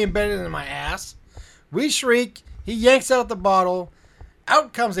deeply embedded in my ass. We shriek. He yanks out the bottle.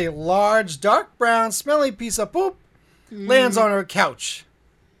 Out comes a large, dark brown, smelly piece of poop. Lands on her couch.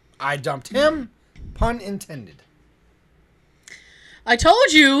 I dumped him. Pun intended. I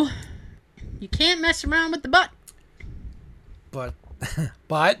told you, you can't mess around with the butt.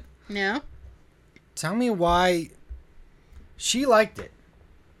 But, Yeah. tell me why she liked it.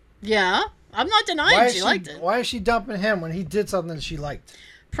 Yeah. I'm not denying she liked it. Why is she dumping him when he did something she liked?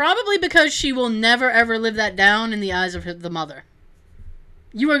 Probably because she will never ever live that down in the eyes of the mother.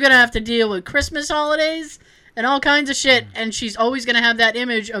 You are going to have to deal with Christmas holidays and all kinds of shit, and she's always going to have that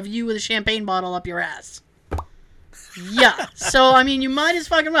image of you with a champagne bottle up your ass. Yeah. So, I mean, you might as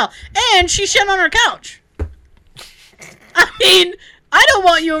fucking well. And she shit on her couch. I mean, I don't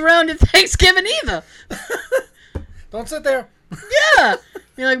want you around at Thanksgiving either. Don't sit there. Yeah.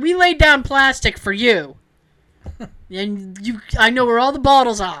 You're like, we laid down plastic for you. And I know where all the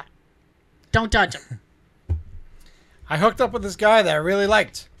bottles are. Don't touch them. I hooked up with this guy that I really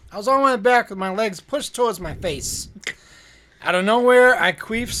liked. I was on my back with my legs pushed towards my face. Out of nowhere, I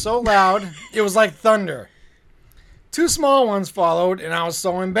queefed so loud, it was like thunder. 2 small ones followed, and I was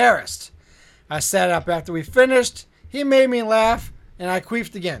so embarrassed. I sat up after we finished. He made me laugh, and I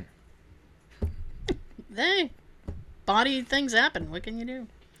queefed again. Hey, body things happen. What can you do?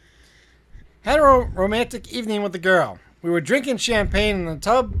 Had a romantic evening with the girl. We were drinking champagne in the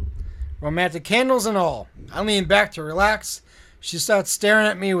tub, romantic candles and all. I leaned back to relax. She starts staring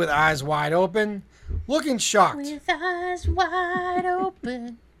at me with eyes wide open, looking shocked. With eyes wide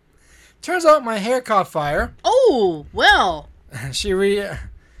open. Turns out my hair caught fire. Oh, well. She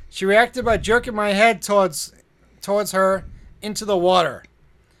reacted by jerking my head towards her into the water.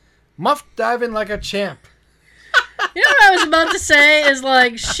 Muff diving like a champ. You know what I was about to say is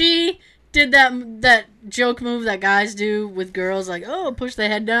like she did that joke move that guys do with girls, like, oh, push the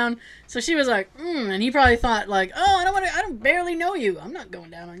head down. So she was like, and he probably thought like, oh, I don't barely know you. I'm not going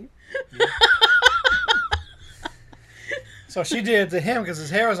down on you. So she did it to him because his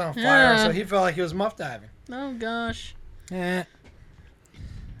hair was on fire, Yeah. so he felt like he was muff diving. Oh gosh. Yeah.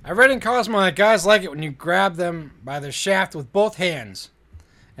 I read in Cosmo that guys like it when you grab them by the shaft with both hands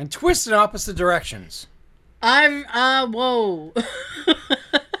and twist in opposite directions. Whoa.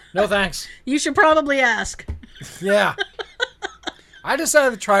 No thanks. You should probably ask. Yeah. I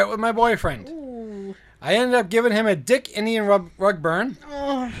decided to try it with my boyfriend. Ooh. I ended up giving him a Dick Indian rug burn.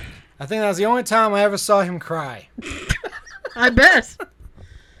 Oh, I think that was the only time I ever saw him cry. I bet.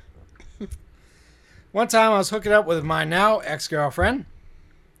 One time I was hooking up with my now ex-girlfriend.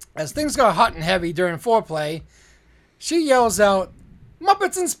 As things got hot and heavy during foreplay, she yells out,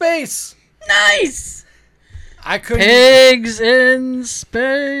 "Muppets in space!" Nice. I couldn't Pigs in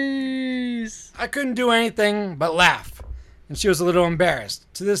space. I couldn't do anything but laugh, and she was a little embarrassed.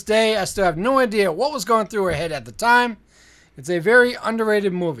 To this day, I still have no idea what was going through her head at the time. It's a very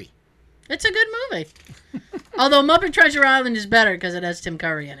underrated movie. It's a good movie. Although Muppet Treasure Island is better because it has Tim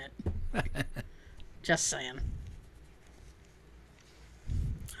Curry in it. Just saying.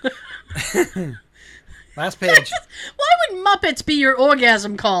 Last page. Why would Muppets be your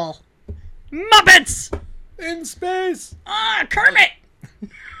orgasm call? Muppets! In space. Ah, Kermit!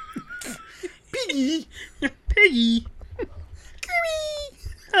 Piggy. Piggy.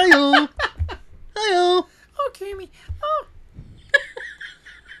 Hi-yo. Hi-yo. Oh, Kimmy. Oh.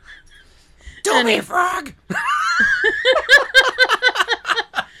 Do me, frog.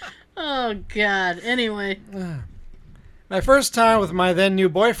 Oh, God. Anyway. My first time with my then new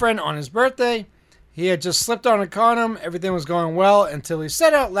boyfriend on his birthday. He had just slipped on a condom. Everything was going well until he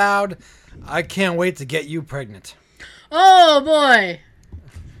said out loud, "I can't wait to get you pregnant." Oh, boy.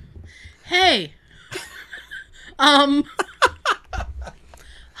 Hey. How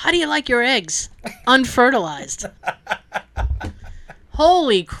do you like your eggs? Unfertilized.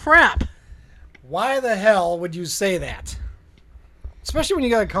 Holy crap. Why the hell would you say that? Especially when you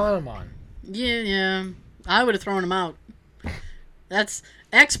got a condom on. Yeah. I would have thrown him out. That's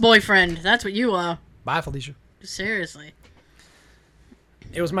ex-boyfriend. That's what you are. Bye, Felicia. Seriously.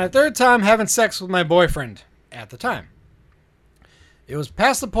 It was my third time having sex with my boyfriend at the time. It was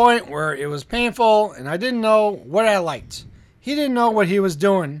past the point where it was painful and I didn't know what I liked. He didn't know what he was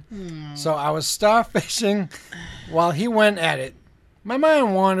doing, so I was starfishing while he went at it. My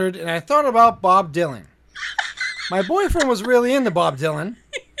mind wandered and I thought about Bob Dylan. My boyfriend was really into Bob Dylan,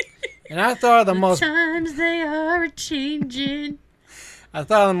 and I thought of the most Times they are changing.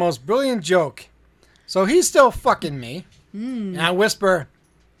 brilliant joke. So he's still fucking me, and I whisper,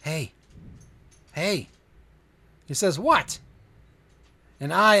 "Hey, Hey. He says, what?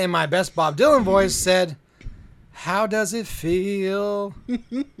 And I, in my best Bob Dylan voice, said, how does it feel?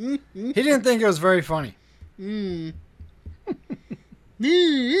 He didn't think it was very funny.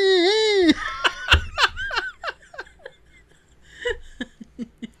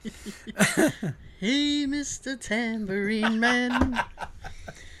 Hey, Mr. Tambourine Man.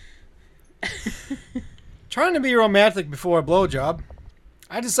 Trying to be romantic before a blowjob,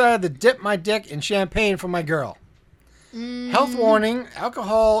 I decided to dip my dick in champagne for my girl. Health warning,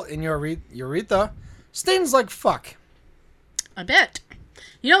 alcohol in your urethra stings like fuck. I bet.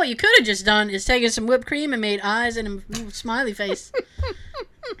 You know what you could have just done is taken some whipped cream and made eyes and a little smiley face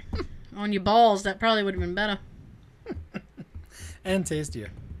on your balls. That probably would have been better. And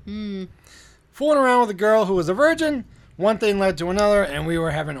tastier. Fooling around with a girl who was a virgin, one thing led to another, and we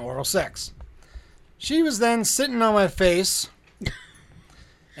were having oral sex. She was then sitting on my face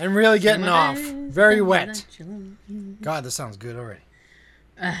and really getting off. Very wet. God, this sounds good already.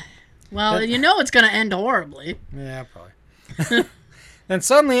 Well, you know it's going to end horribly. Yeah, probably. Then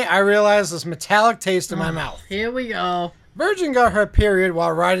suddenly I realized this metallic taste in my mouth. Here we go. Virgin got her period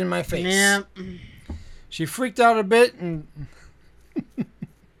while riding my face. Yeah. She freaked out a bit and...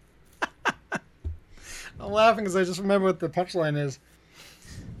 I'm laughing because I just remember what the punchline is.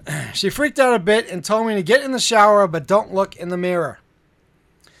 She freaked out a bit and told me to get in the shower but don't look in the mirror.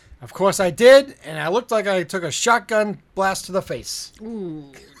 Of course I did, and I looked like I took a shotgun blast to the face.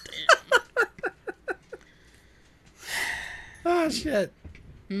 Ooh, Oh, shit.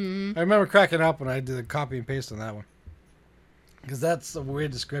 I remember cracking up when I did a copy and paste on that one. Because that's a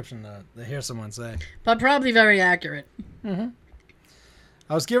weird description to hear someone say. but probably very accurate.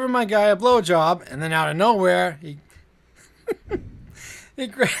 I was giving my guy a blowjob, and then out of nowhere, he he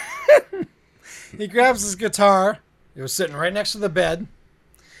grabs his guitar. It was sitting right next to the bed,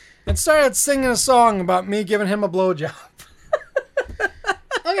 and started singing a song about me giving him a blowjob.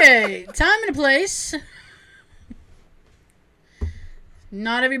 Okay, time and a place.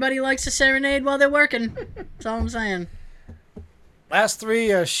 Not everybody likes a serenade while they're working. That's all I'm saying. Last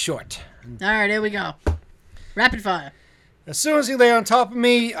three are short. All right, here we go. Rapid fire. As soon as he lay on top of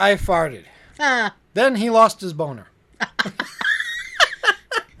me, I farted. Ah, Then he lost his boner.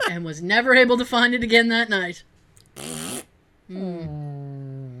 and was never able to find it again that night.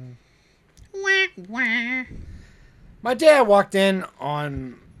 Wah, wah. My dad walked in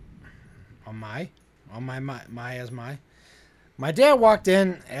My dad walked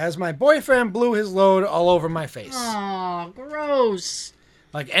in as my boyfriend blew his load all over my face. Oh, gross.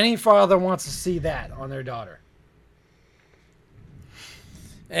 Like any father wants to see that on their daughter.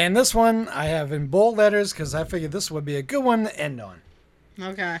 And this one I have in bold letters because I figured this would be a good one to end on.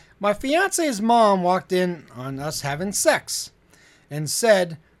 Okay. My fiance's mom walked in on us having sex and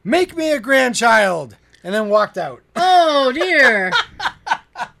said, "Make me a grandchild," and then walked out. Oh, dear.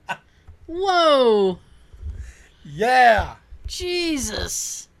 Whoa. Yeah.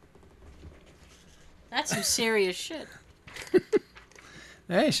 Jesus. That's some serious shit.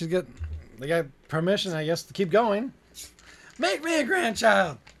 Hey, they got permission, I guess, to keep going. Make me a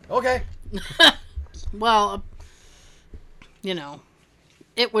grandchild. Okay. Well, you know,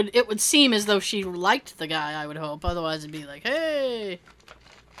 it would seem as though she liked the guy, I would hope. Otherwise it'd be like, hey.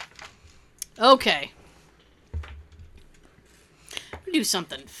 Okay. We do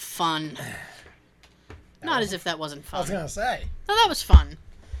something fun. Not as if that wasn't I was fun. going to say. No, that was fun.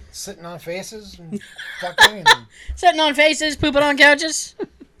 Sitting on faces and fucking and Sitting on faces, pooping on couches.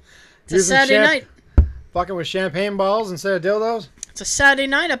 It's a Using Saturday night. fucking with champagne balls instead of dildos. It's a Saturday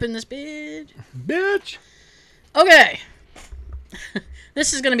night up in this bitch. Bitch. Okay.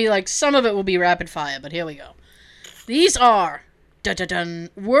 This is going to be like, some of it will be rapid fire, but here we go. These are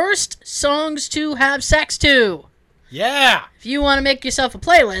worst songs to have sex to. Yeah. If you want to make yourself a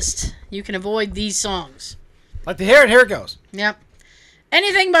playlist, you can avoid these songs. Like to hear it, here it goes. Yep.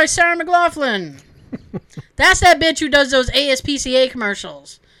 Anything by Sarah McLachlan. That's that bitch who does those ASPCA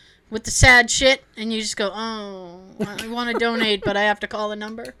commercials with the sad shit, and you just go, oh, I want to donate, but I have to call a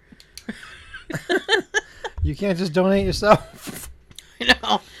number. You can't just donate yourself. You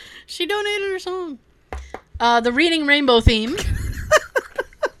know, she donated her song. The Reading Rainbow theme.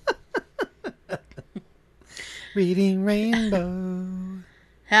 Reading Rainbow.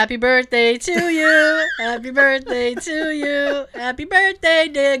 Happy birthday to you. Happy birthday to you. Happy birthday,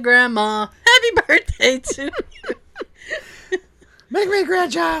 dear Grandma. Happy birthday to you. Make me a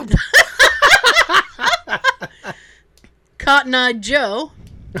grandchild. Cotton Eyed Joe.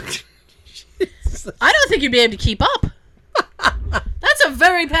 I don't think you'd be able to keep up. That's a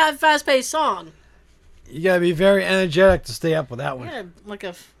very fast-paced song. You gotta be very energetic to stay up with that one. Yeah, like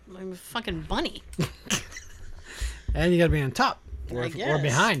a I'm a fucking bunny. And you got to be on top I or guess.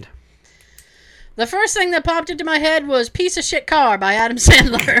 behind. The first thing that popped into my head was "Piece of Shit Car" by Adam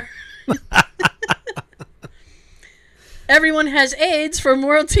Sandler. Everyone has AIDS from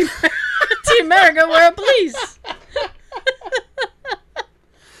World Team America, wear please.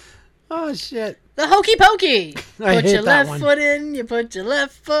 Oh, shit. The Hokey Pokey. I Put hate your that left one. foot in, you put your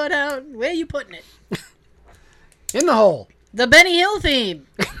left foot out. Where you putting it? In the hole. The Benny Hill theme.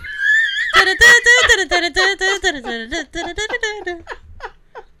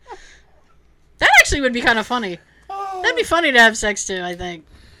 That actually would be kind of funny. That'd be funny to have sex to, I think.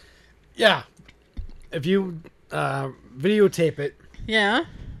 Yeah. If you videotape it, Yeah.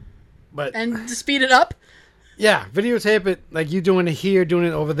 but And to speed it up. yeah, videotape it like you doing it here, doing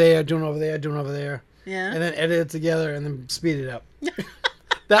it over there, doing it over there, doing it over there, Yeah. and then edit it together and then speed it up.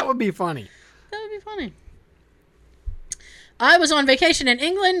 That would be funny. That would be funny. I was on vacation in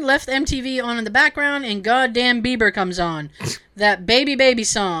England, left MTV on in the background, and goddamn Bieber comes on. That Baby Baby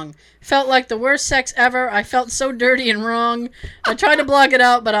song. Felt like the worst sex ever. I felt so dirty and wrong. I tried to block it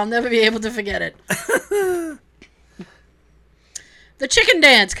out, but I'll never be able to forget it. The chicken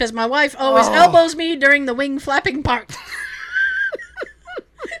dance, because my wife always elbows me during the wing flapping part. Why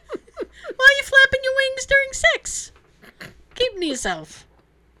are you flapping your wings during sex? Keep them to yourself.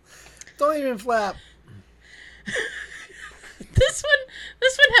 Don't even flap. This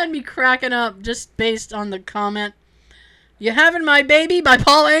one had me cracking up just based on the comment. You having my baby by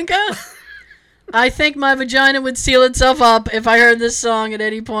Paul Anka? I think my vagina would seal itself up if I heard this song at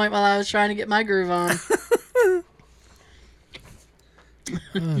any point while I was trying to get my groove on.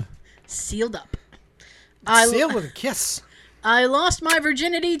 Sealed up. Seal with a kiss. I lost my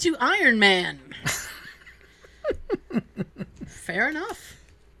virginity to Iron Man. Fair enough.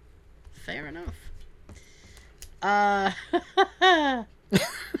 Fair enough. I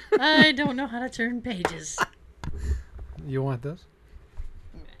don't know how to turn pages. You want this?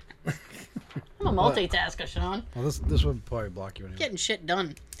 I'm a multitasker, Sean. Well, this would probably block you anyway. Getting shit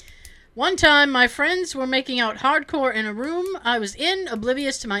done. One time, my friends were making out hardcore in a room I was in,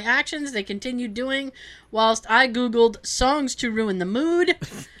 oblivious to my actions they continued doing, whilst I Googled songs to ruin the mood.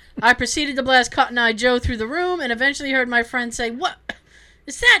 I proceeded to blast Cotton Eye Joe through the room and eventually heard my friend say, "What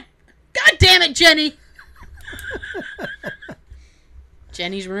is that? God damn it, Jenny!"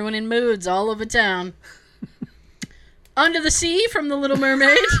 Jenny's ruining moods all over town. Under the Sea from The Little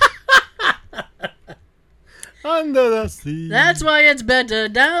Mermaid. Under the sea. That's why it's better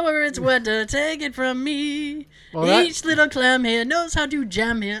down where it's wetter. Take it from me. Well, Each little clam here knows how to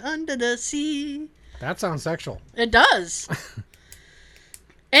jam here under the sea. that sounds sexual. It does.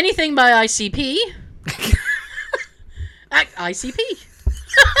 Anything by ICP. ICP.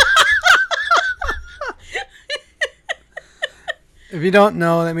 If you don't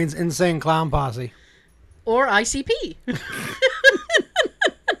know, that means Insane Clown Posse. Or ICP.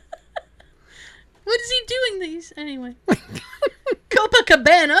 What is he doing these anyway?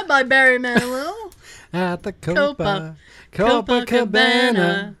 Copacabana by Barry Manilow. At the Copacabana,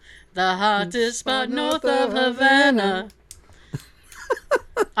 Copacabana. the hottest spot north of Havana.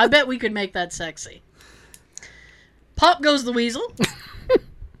 I bet we could make that sexy. Pop Goes the Weasel.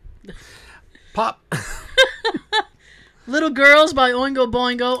 Pop. Little Girls by Oingo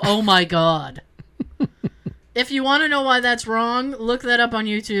Boingo. Oh my god. If you want to know why that's wrong, look that up on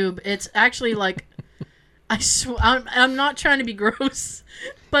YouTube. It's actually like, I'm not trying to be gross,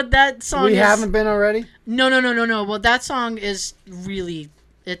 but that song We haven't been already? No. Well, that song is really,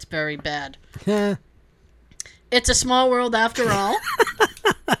 it's very bad. It's a small world after all.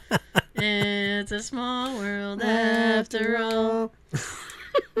 It's a small world after all.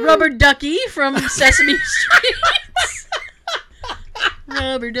 Rubber Ducky from Sesame Street.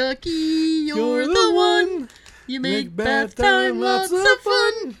 Rubber Ducky, you're the one. You make bath time lots of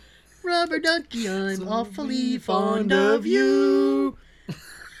fun. Rubber Ducky, I'm awfully fond of you.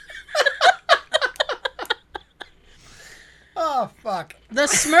 Oh, fuck. The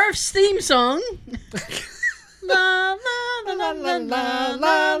Smurfs theme song. La la la la la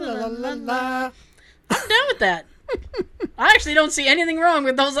la la la la. I'm down with that. I actually don't see anything wrong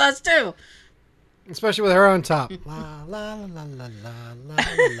with those last two. Especially with her on top. La la la la la la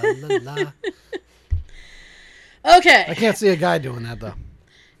la la la. I Okay, can't see a guy doing that though.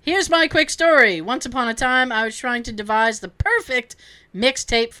 here's my quick story. Once upon a time, I was trying to devise the perfect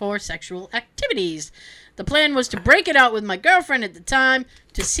mixtape for sexual activities. The plan was to break it out with my girlfriend at the time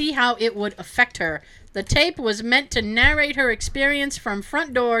to see how it would affect her. The tape was meant to narrate her experience from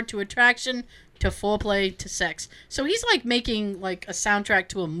front door to attraction to foreplay to sex. So he's like making like a soundtrack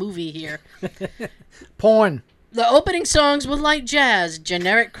to a movie here. Porn. The opening songs were light jazz,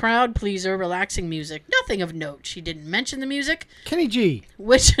 generic crowd pleaser, relaxing music. Nothing of note. She didn't mention the music, Kenny G.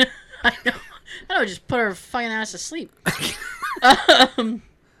 which I know, just put her fucking ass to sleep. He's She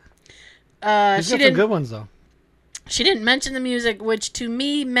got some didn't. good ones though. She didn't mention the music, which to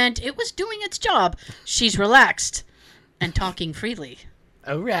me meant it was doing its job. She's relaxed and talking freely.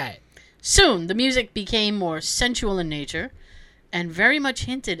 All right. Soon, the music became more sensual in nature and very much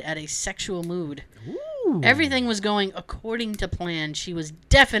hinted at a sexual mood. Ooh. Everything was going according to plan. She was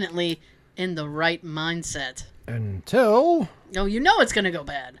definitely in the right mindset. Until, No, you know it's going to go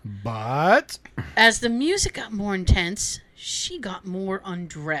bad. but As the music got more intense, she got more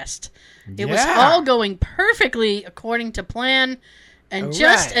undressed. It was Yeah. all going perfectly according to plan, and All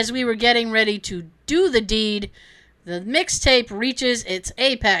just right. as we were getting ready to do the deed, the mixtape reaches its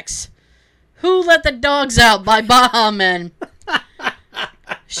apex. Who Let the Dogs Out by Baha Men.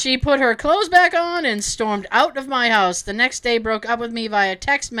 She put her clothes back on and stormed out of my house. The next day broke up with me via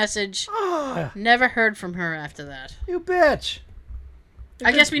text message. Ah, Never heard from her after that. you bitch.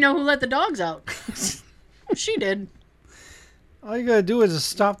 I guess we know who let the dogs out. She did. All you gotta do is just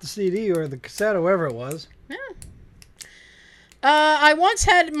stop the CD or the cassette or whatever it was. Yeah. I once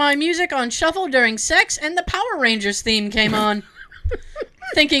had my music on shuffle during sex and the Power Rangers theme came on.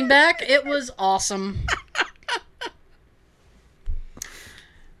 Thinking back, it was awesome.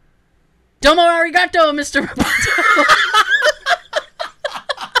 Domo arigato, Mr. Roboto.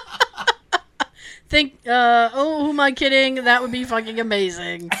 Who am I kidding? That would be fucking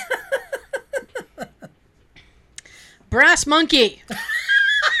amazing. Brass Monkey.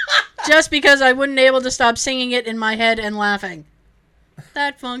 Just because I wouldn't able to stop singing it in my head and laughing.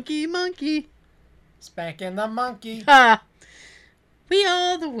 That funky monkey. Spanking the monkey. Ha. We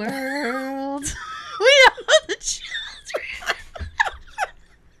are the world. We are the children.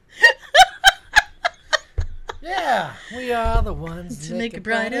 Yeah, we are the ones To make a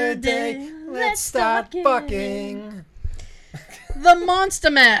brighter day, Let's start fucking. The Monster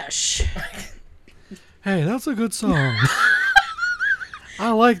Mash. Hey, that's a good song.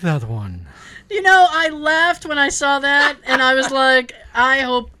 I like that one. You know, I laughed when I saw that, and I was like, I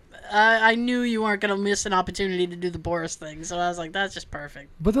hope. I knew you weren't going to miss an opportunity to do the Boris thing, so I was like, that's just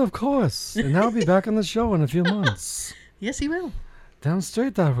perfect. But of course, and I'll be back on the show in a few months. Yes, he will. Damn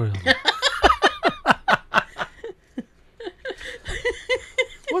straight that will.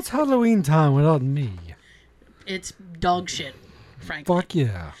 What's Halloween time without me? It's dog shit, frankly. Fuck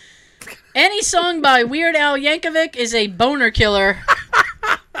yeah. Any song by Weird Al Yankovic is a boner killer.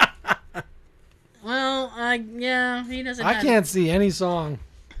 Well, he doesn't I have... can't see any song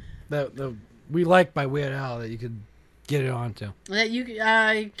that we like by Weird Al that you could get it onto.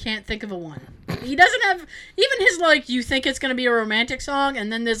 I can't think of a one. He doesn't have... Even his, like, you think it's going to be a romantic song,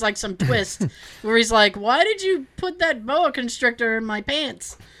 and then there's, like, some twist where he's like, why did you put that boa constrictor in my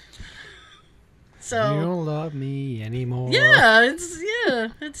pants? So... You don't love me anymore. Yeah,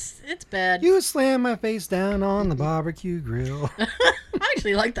 it's bad. You slam my face down on the barbecue grill. I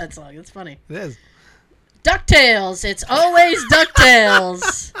actually like that song. It's funny. It is. DuckTales. It's always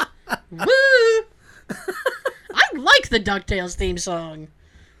DuckTales. Woo! I like the DuckTales theme song.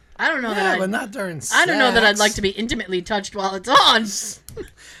 I don't know Yeah, but not during sex. I don't know that I'd like to be intimately touched while it's on. DuckTales.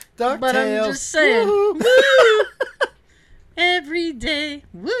 But I'm just saying. Woo-hoo. Woo! Every day.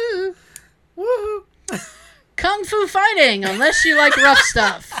 Woo! Woo-hoo. Kung Fu fighting, unless you like rough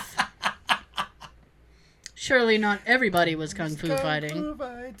stuff. Surely not everybody was Kung Fu fighting.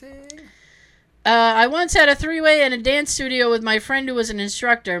 I once had a three-way in a dance studio with my friend who was an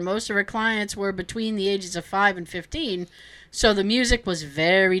instructor. Most of her clients were between the ages of 5 and 15, so the music was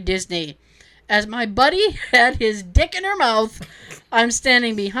very Disney. As my buddy had his dick in her mouth, I'm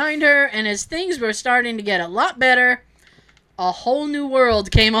standing behind her, and as things were starting to get a lot better, A Whole New World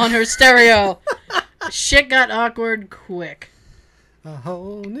came on her stereo. Shit got awkward quick. A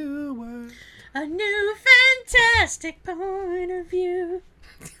whole new world. A new fantastic point of view.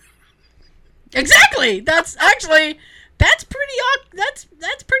 Exactly. That's pretty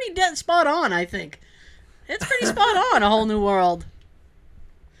dead spot on, I think. It's pretty spot on, A Whole New World.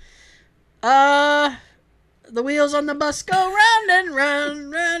 The wheels on the bus go round and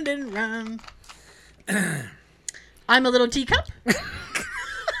round, round and round. I'm a little teacup.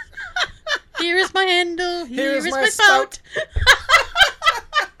 Here is my handle. Here is my spout.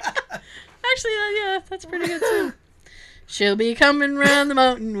 Actually, yeah, that's pretty good too. She'll be coming round the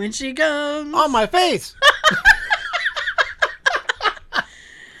mountain when she comes. On my face.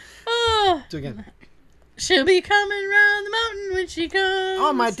 Oh, Do it again. she'll be coming round the mountain when she comes.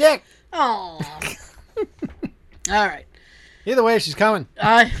 On my dick. Aw. All right. Either way, she's coming.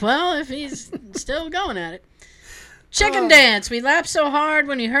 Well, if he's still going at it. Chicken Dance. We laughed so hard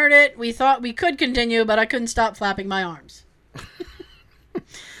when we heard it, we thought we could continue, but I couldn't stop flapping my arms. What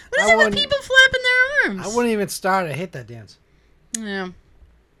is it with people flapping their arms? I wouldn't even start. I hate that dance. Yeah.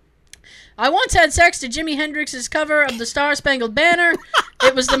 I once had sex to Jimi Hendrix's cover of the Star Spangled Banner.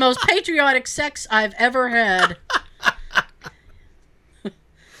 It was the most patriotic sex I've ever had.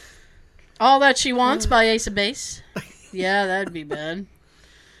 All That She Wants by Ace of Base. Yeah, that'd be bad.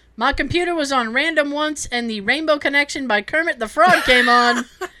 My computer was on random once, and the Rainbow Connection by Kermit the Frog came on.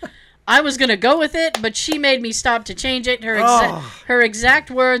 I was going to go with it, but she made me stop to change it. Her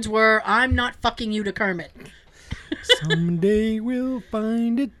exact words were, "I'm not fucking you to Kermit." Someday we'll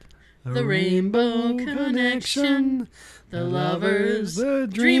find it. The Rainbow Connection. The lovers, the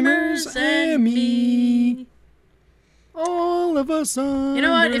dreamers, and me. All of us on. You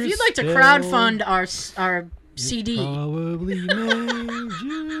know what? If you'd like to crowdfund our CD, probably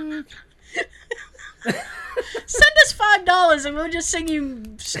magic. send us $5 and we'll just sing you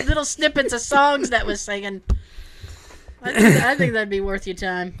little snippets of songs that we're singing. I think that'd be worth your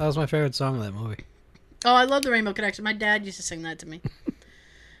time. That was my favorite song of that movie. Oh, I love the Rainbow Connection. My dad used to sing that to me.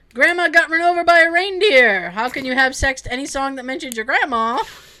 Grandma got run over by a reindeer. How can you have sex to any song that mentions your grandma?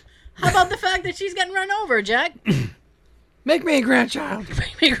 How about the fact that she's getting run over, Jack? Make me a grandchild.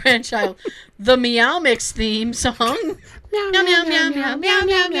 Make me a grandchild. The Meow Mix theme song. Meow meow meow meow meow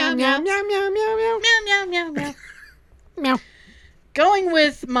meow meow meow meow meow meow meow meow meow. Going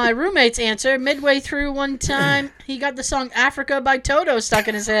with my roommate's answer, midway through one time, he got the song Africa by Toto stuck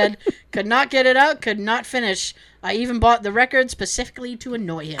in his head. Could not get it out, could not finish. I even bought the record specifically to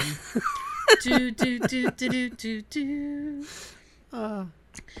annoy him. Do, do, do, do, do, do, do.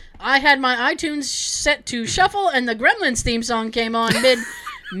 I had my iTunes set to shuffle, and the Gremlins theme song came on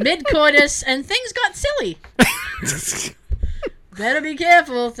mid-coitus, and things got silly. Better be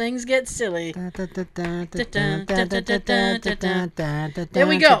careful, things get silly. There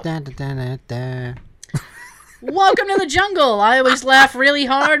we go. Welcome to the jungle. I always laugh really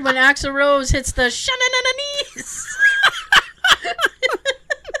hard when Axl Rose hits the shanananies.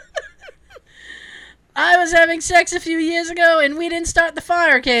 I was having sex a few years ago, and We Didn't Start the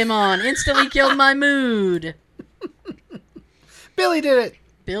Fire came on. Instantly killed my mood. Billy did it.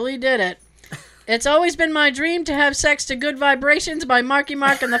 Billy did it. It's always been my dream to have sex to Good Vibrations by Marky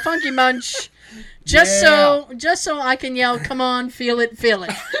Mark and the Funky Bunch. Just so I can yell, "Come on, feel it, feel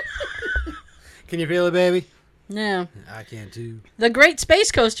it." Can you feel it, baby? Yeah. I can too. The Great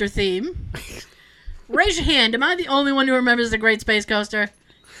Space Coaster theme. Raise your hand. Am I the only one who remembers the Great Space Coaster?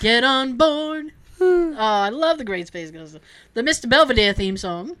 Get on board. Oh, I love the Great Space Coaster. The Mr. Belvedere theme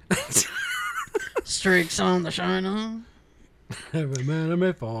song. Streaks on the shiner. Never met him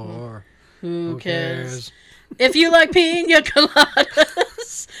before. Who cares? If you like pina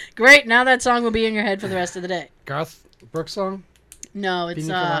coladas. Great, now that song will be in your head for the rest of the day. Garth Brooks song? No, it's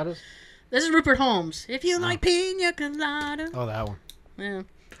Pina coladas? This is Rupert Holmes. If you like pina colada. Oh, that one. Yeah.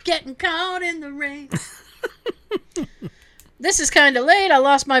 Getting caught in the rain. This is kind of late. I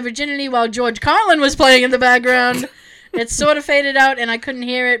lost my virginity while George Carlin was playing in the background. It sort of faded out and I couldn't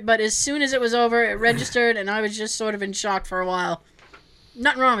hear it, but as soon as it was over, it registered and I was just sort of in shock for a while.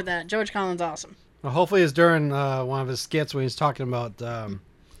 Nothing wrong with that. George Carlin's awesome. Well, hopefully it's during one of his skits when he's talking about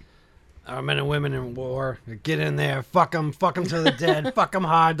our men and women in war. Get in there, fuck them to the dead, fuck them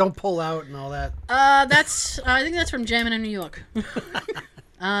hard, don't pull out and all that. I think that's from Jammin' in New York.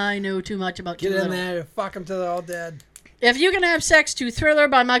 I know too much about Get in there, fuck them till they're all dead. If you can have sex to Thriller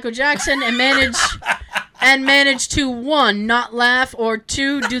by Michael Jackson and manage to 1, not laugh, or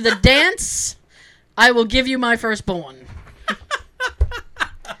 2, do the dance, I will give you my firstborn.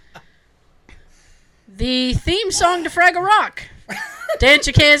 The theme song to Fraggle Rock. Dance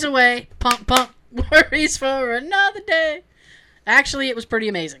your cares away. Pump, pump. Worries for another day. Actually, it was pretty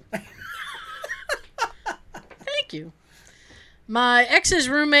amazing. Thank you. My ex's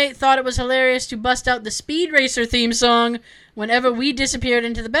roommate thought it was hilarious to bust out the Speed Racer theme song whenever we disappeared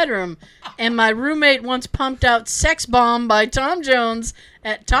into the bedroom. And my roommate once pumped out Sex Bomb by Tom Jones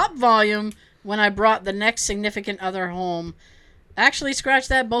at top volume when I brought the next significant other home. Actually, scratch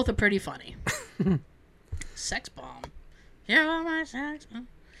that. Both are pretty funny. Sex Bomb. Here are my sex bomb.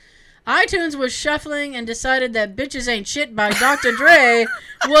 iTunes was shuffling and decided that Bitches Ain't Shit by Dr. Dre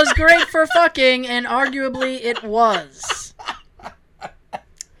was great for fucking, and arguably it was.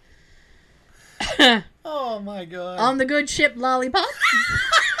 Oh my god. On the good ship Lollipop.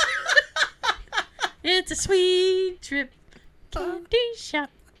 It's a sweet trip. Candy shop.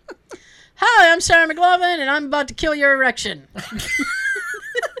 Hi, I'm Sarah McLaughlin, and I'm about to kill your erection.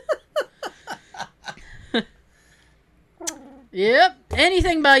 Yep,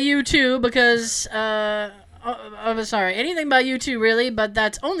 anything by U2 because sorry, anything by U2 really, but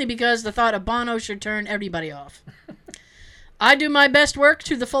that's only because the thought of Bono should turn everybody off. I do my best work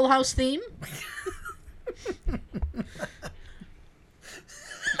to the Full House theme.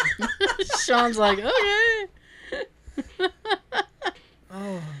 Sean's like, okay.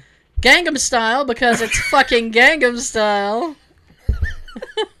 Oh. Gangnam Style because it's fucking Gangnam Style.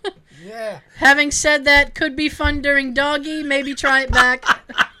 Yeah. Having said that, could be fun during doggy. Maybe try it back.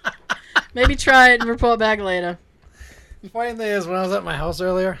 Maybe try it and report back later. The funny thing is, when I was at my house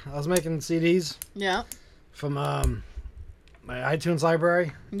earlier, I was making CDs Yeah. from my iTunes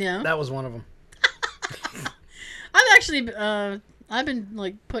library. Yeah. That was one of them. I've actually, I've been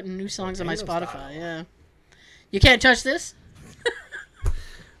like putting new songs on my Potato Spotify. Style. Yeah. You can't touch this.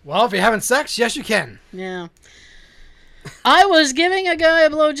 Well, if you're having sex, yes, you can. Yeah. I was giving a guy a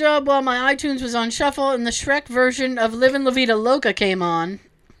blowjob while my iTunes was on shuffle, and the Shrek version of Livin' La Vida Loca came on.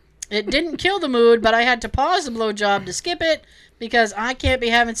 It didn't kill the mood, but I had to pause the blowjob to skip it because I can't be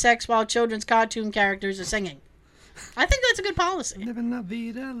having sex while children's cartoon characters are singing. I think that's a good policy. Living la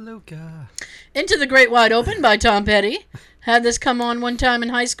vida loca. Into the Great Wide Open by Tom Petty. Had this come on one time in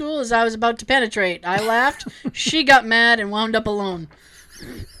high school as I was about to penetrate. I laughed. She got mad and wound up alone.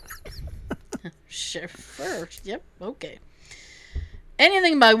 Sure, first. Yep, okay.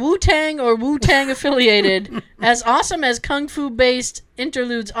 Anything by Wu-Tang or Wu-Tang affiliated. As awesome as Kung Fu-based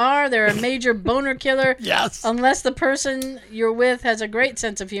interludes are, they're a major boner killer. Yes. Unless the person you're with has a great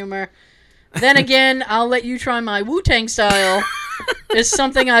sense of humor. Then again, I'll let you try my Wu-Tang style. Is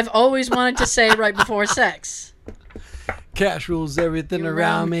something I've always wanted to say right before sex. Cash rules everything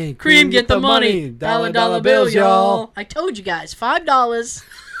around me. Cream, get the money. Dollar bills, y'all. I told you guys, $5.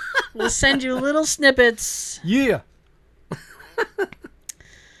 We'll send you little snippets. Yeah.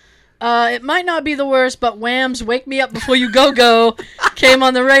 It might not be the worst, but Wham's Wake Me Up Before You Go Go came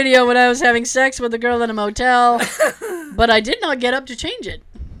on the radio when I was having sex with a girl in a motel, but I did not get up to change it.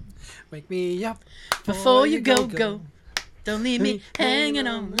 Wake me up Before you go, go. Don't leave me hanging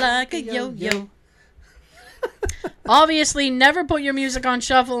on like a yo-yo. Obviously, never put your music on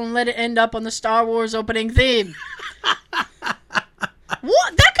shuffle and let it end up on the Star Wars opening theme.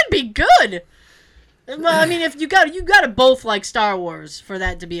 What? That could be good. Well, I mean, if you got to both like Star Wars for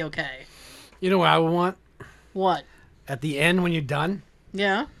that to be okay. You know what I would want? What? At the end when you're done?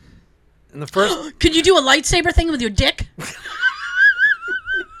 Yeah. In the first... Could you do a lightsaber thing with your dick?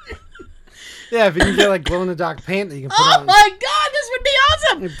 Yeah, if you can get like glow-in-the-dark paint that you can put Oh on... my god, this would be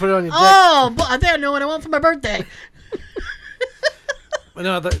awesome! You put it on your dick. Oh, I think I know what I want for my birthday. But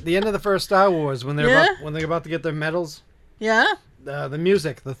no, the end of the first Star Wars, when they're Yeah? when they're about to get their medals, Yeah? the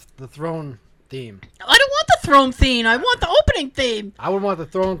music, the throne theme. I don't want the throne theme. I want the opening theme. I would want the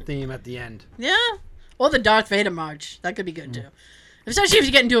throne theme at the end. Yeah? Or the Darth Vader march. That could be good, too. Especially if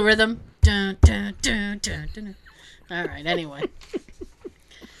you get into a rhythm. Dun, dun, dun, dun, dun. All right, anyway.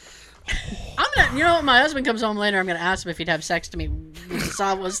 You know what? My husband comes home later. I'm gonna ask him if he'd have sex to me with the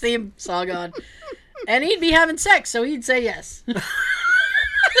Star Wars theme. It's all gone, and he'd be having sex, so he'd say yes.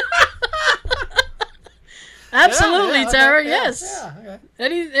 Absolutely, yeah, okay, Tara. yeah, Yes. yeah, okay.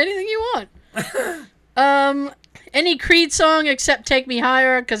 Anything you want. Any Creed song except "Take Me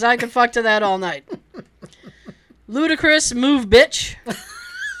Higher," because I could fuck to that all night. Ludacris, "Move, Bitch."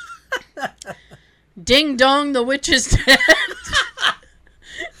 Ding dong, the witch is dead.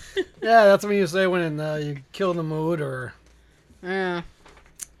 Yeah, that's when you say when you kill the mood or Yeah.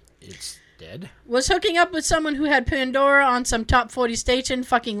 it's dead. Was hooking up with someone who had Pandora on some top 40 station.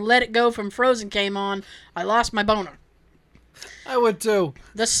 Fucking Let It Go from Frozen came on. I lost my boner. I would too.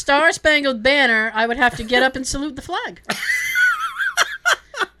 The Star Spangled Banner, I would have to get up and salute the flag.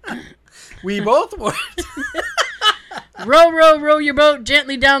 We both would. Row, row, row your boat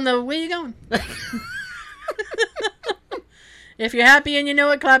gently down the... Where you going? If you're happy and you know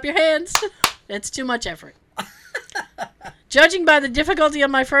it, clap your hands. It's too much effort. Judging by the difficulty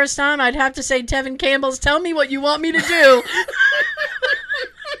of my first time, I'd have to say Tevin Campbell's Tell Me What You Want Me to Do.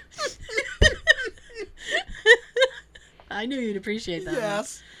 I knew you'd appreciate that.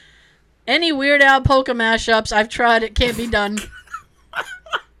 Yes. One. Any Weird Al polka mashups, I've tried. It can't be done.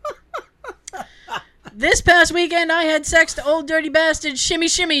 This past weekend, I had sex to Old Dirty Bastard Shimmy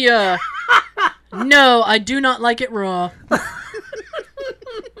Shimmy Ya. No, I do not like it raw.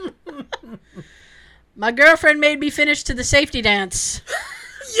 My girlfriend made me finish to the safety dance.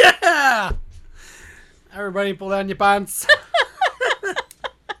 Yeah. Everybody pull down your pants.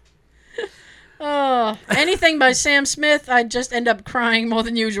 Oh, anything by Sam Smith, I'd just end up crying more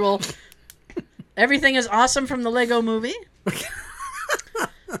than usual. Everything is awesome from the Lego movie.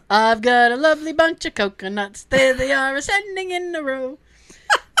 I've got a lovely bunch of coconuts. There they are, ascending in a row.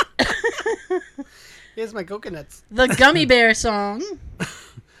 Here's my coconuts. The Gummy Bear song.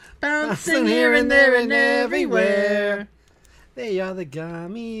 Bouncing here and there and everywhere. They are the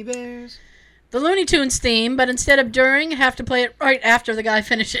gummy bears. The Looney Tunes theme, but instead of during, have to play it right after the guy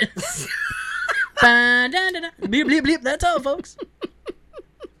finishes. Ba-da-da-da. Bleep, bleep, bleep. That's all, folks.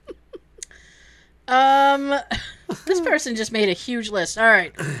 This person just made a huge list. All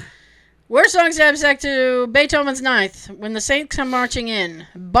right. Worst songs to have sex to Beethoven's Ninth, When the Saints Come Marching In,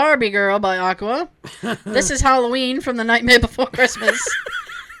 Barbie Girl by Aqua, This Is Halloween from The Nightmare Before Christmas,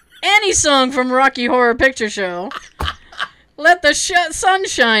 any song from Rocky Horror Picture Show, Let the Sun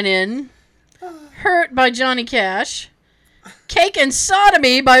Shine In, Hurt by Johnny Cash, Cake and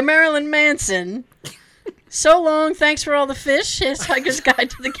Sodomy by Marilyn Manson, So Long, Thanks for All the Fish, Hitchhiker's Guide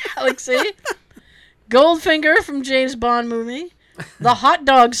to the Galaxy, Goldfinger from James Bond movie, the Hot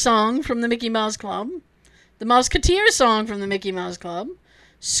Dog song from the Mickey Mouse Club, the Mouseketeer song from the Mickey Mouse Club,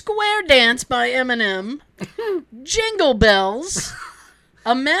 Square Dance by Eminem, Jingle Bells,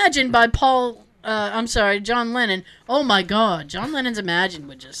 Imagine by John Lennon. Oh my God, John Lennon's Imagine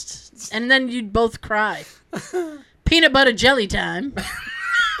would just, and then you'd both cry. Peanut Butter Jelly Time.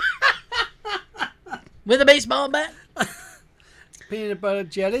 With a baseball bat. Peanut butter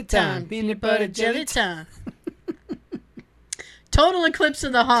jelly time. Peanut butter jelly time. Total Eclipse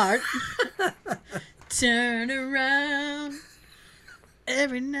of the Heart. Turn around.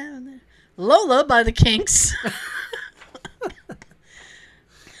 Every now and then. Lola by the Kinks.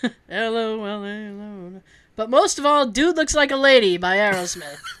 Hello. But most of all, Dude Looks Like a Lady by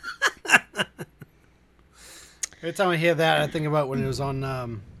Aerosmith. Every time I hear that, I think about when it was on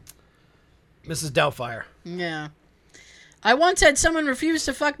Mrs. Doubtfire. Yeah. I once had someone refuse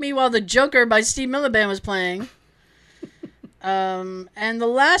to fuck me while The Joker by Steve Miller Band was playing. And the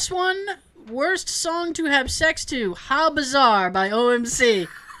last one, worst song to have sex to, How Bizarre by OMC.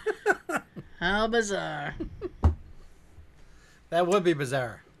 How bizarre. That would be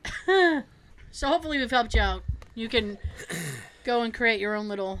bizarre. So hopefully we've helped you out. You can go and create your own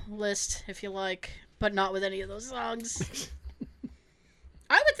little list if you like, but not with any of those songs.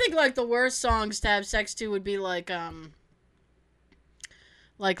 I would think like the worst songs to have sex to would be like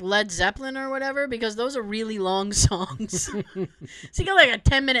Led Zeppelin or whatever, because those are really long songs. So you got like a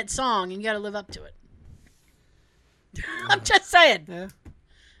 10-minute song and you got to live up to it. I'm just saying. Yeah.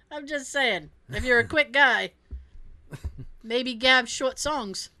 I'm just saying. If you're a quick guy, maybe Gab short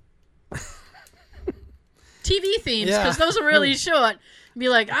songs. TV themes, because those are really short. Be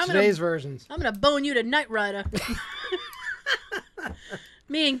like, Today's versions. I'm gonna bone you to Knight Rider.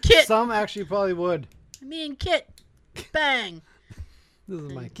 Me and Kit. Some actually probably would. Me and Kit. Bang. This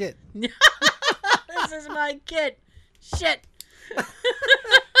is my kit. This is my kit. Shit.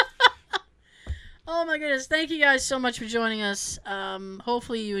 Oh my goodness. Thank you guys so much for joining us.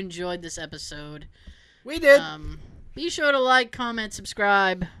 Hopefully you enjoyed this episode. We did. Be sure to like, comment,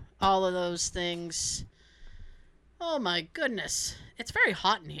 subscribe, all of those things. Oh my goodness. It's very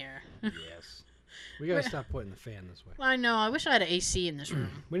hot in here. Yes. We gotta stop putting the fan this way. I know. I wish I had an AC in this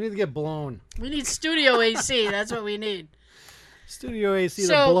room. We need to get blown. We need studio AC. That's what we need. Studio AC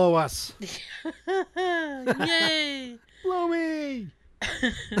to blow us. Yay. Blow me.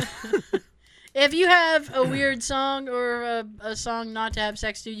 If you have a weird song or a song not to have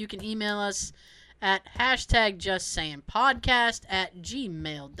sex to, you can email us at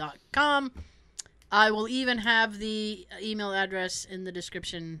 #justsayingpodcast@gmail.com. I will even have the email address in the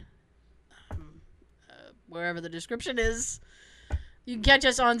description, wherever the description is. You can catch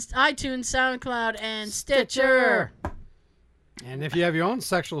us on iTunes, SoundCloud, and Stitcher. And if you have your own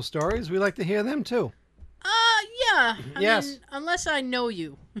sexual stories, we like to hear them too. Yeah. I Yes. mean, unless I know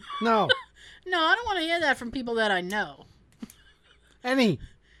you. No. No, I don't want to hear that from people that I know. Any.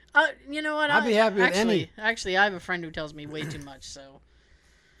 You know what? I'd be happy with any. Actually, I have a friend who tells me way too much, so.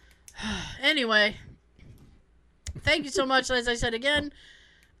 Anyway. Thank you so much. As I said again,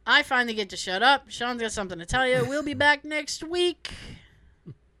 I finally get to shut up. Sean's got something to tell you. We'll be back next week.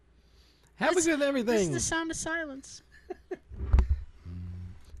 Have a good everything. This is the sound of silence.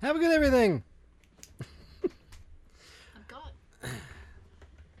 Have a good everything. I'm gone.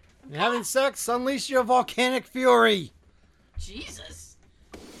 Having sex, unleash your volcanic fury. Jesus.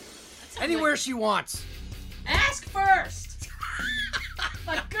 Anywhere she wants.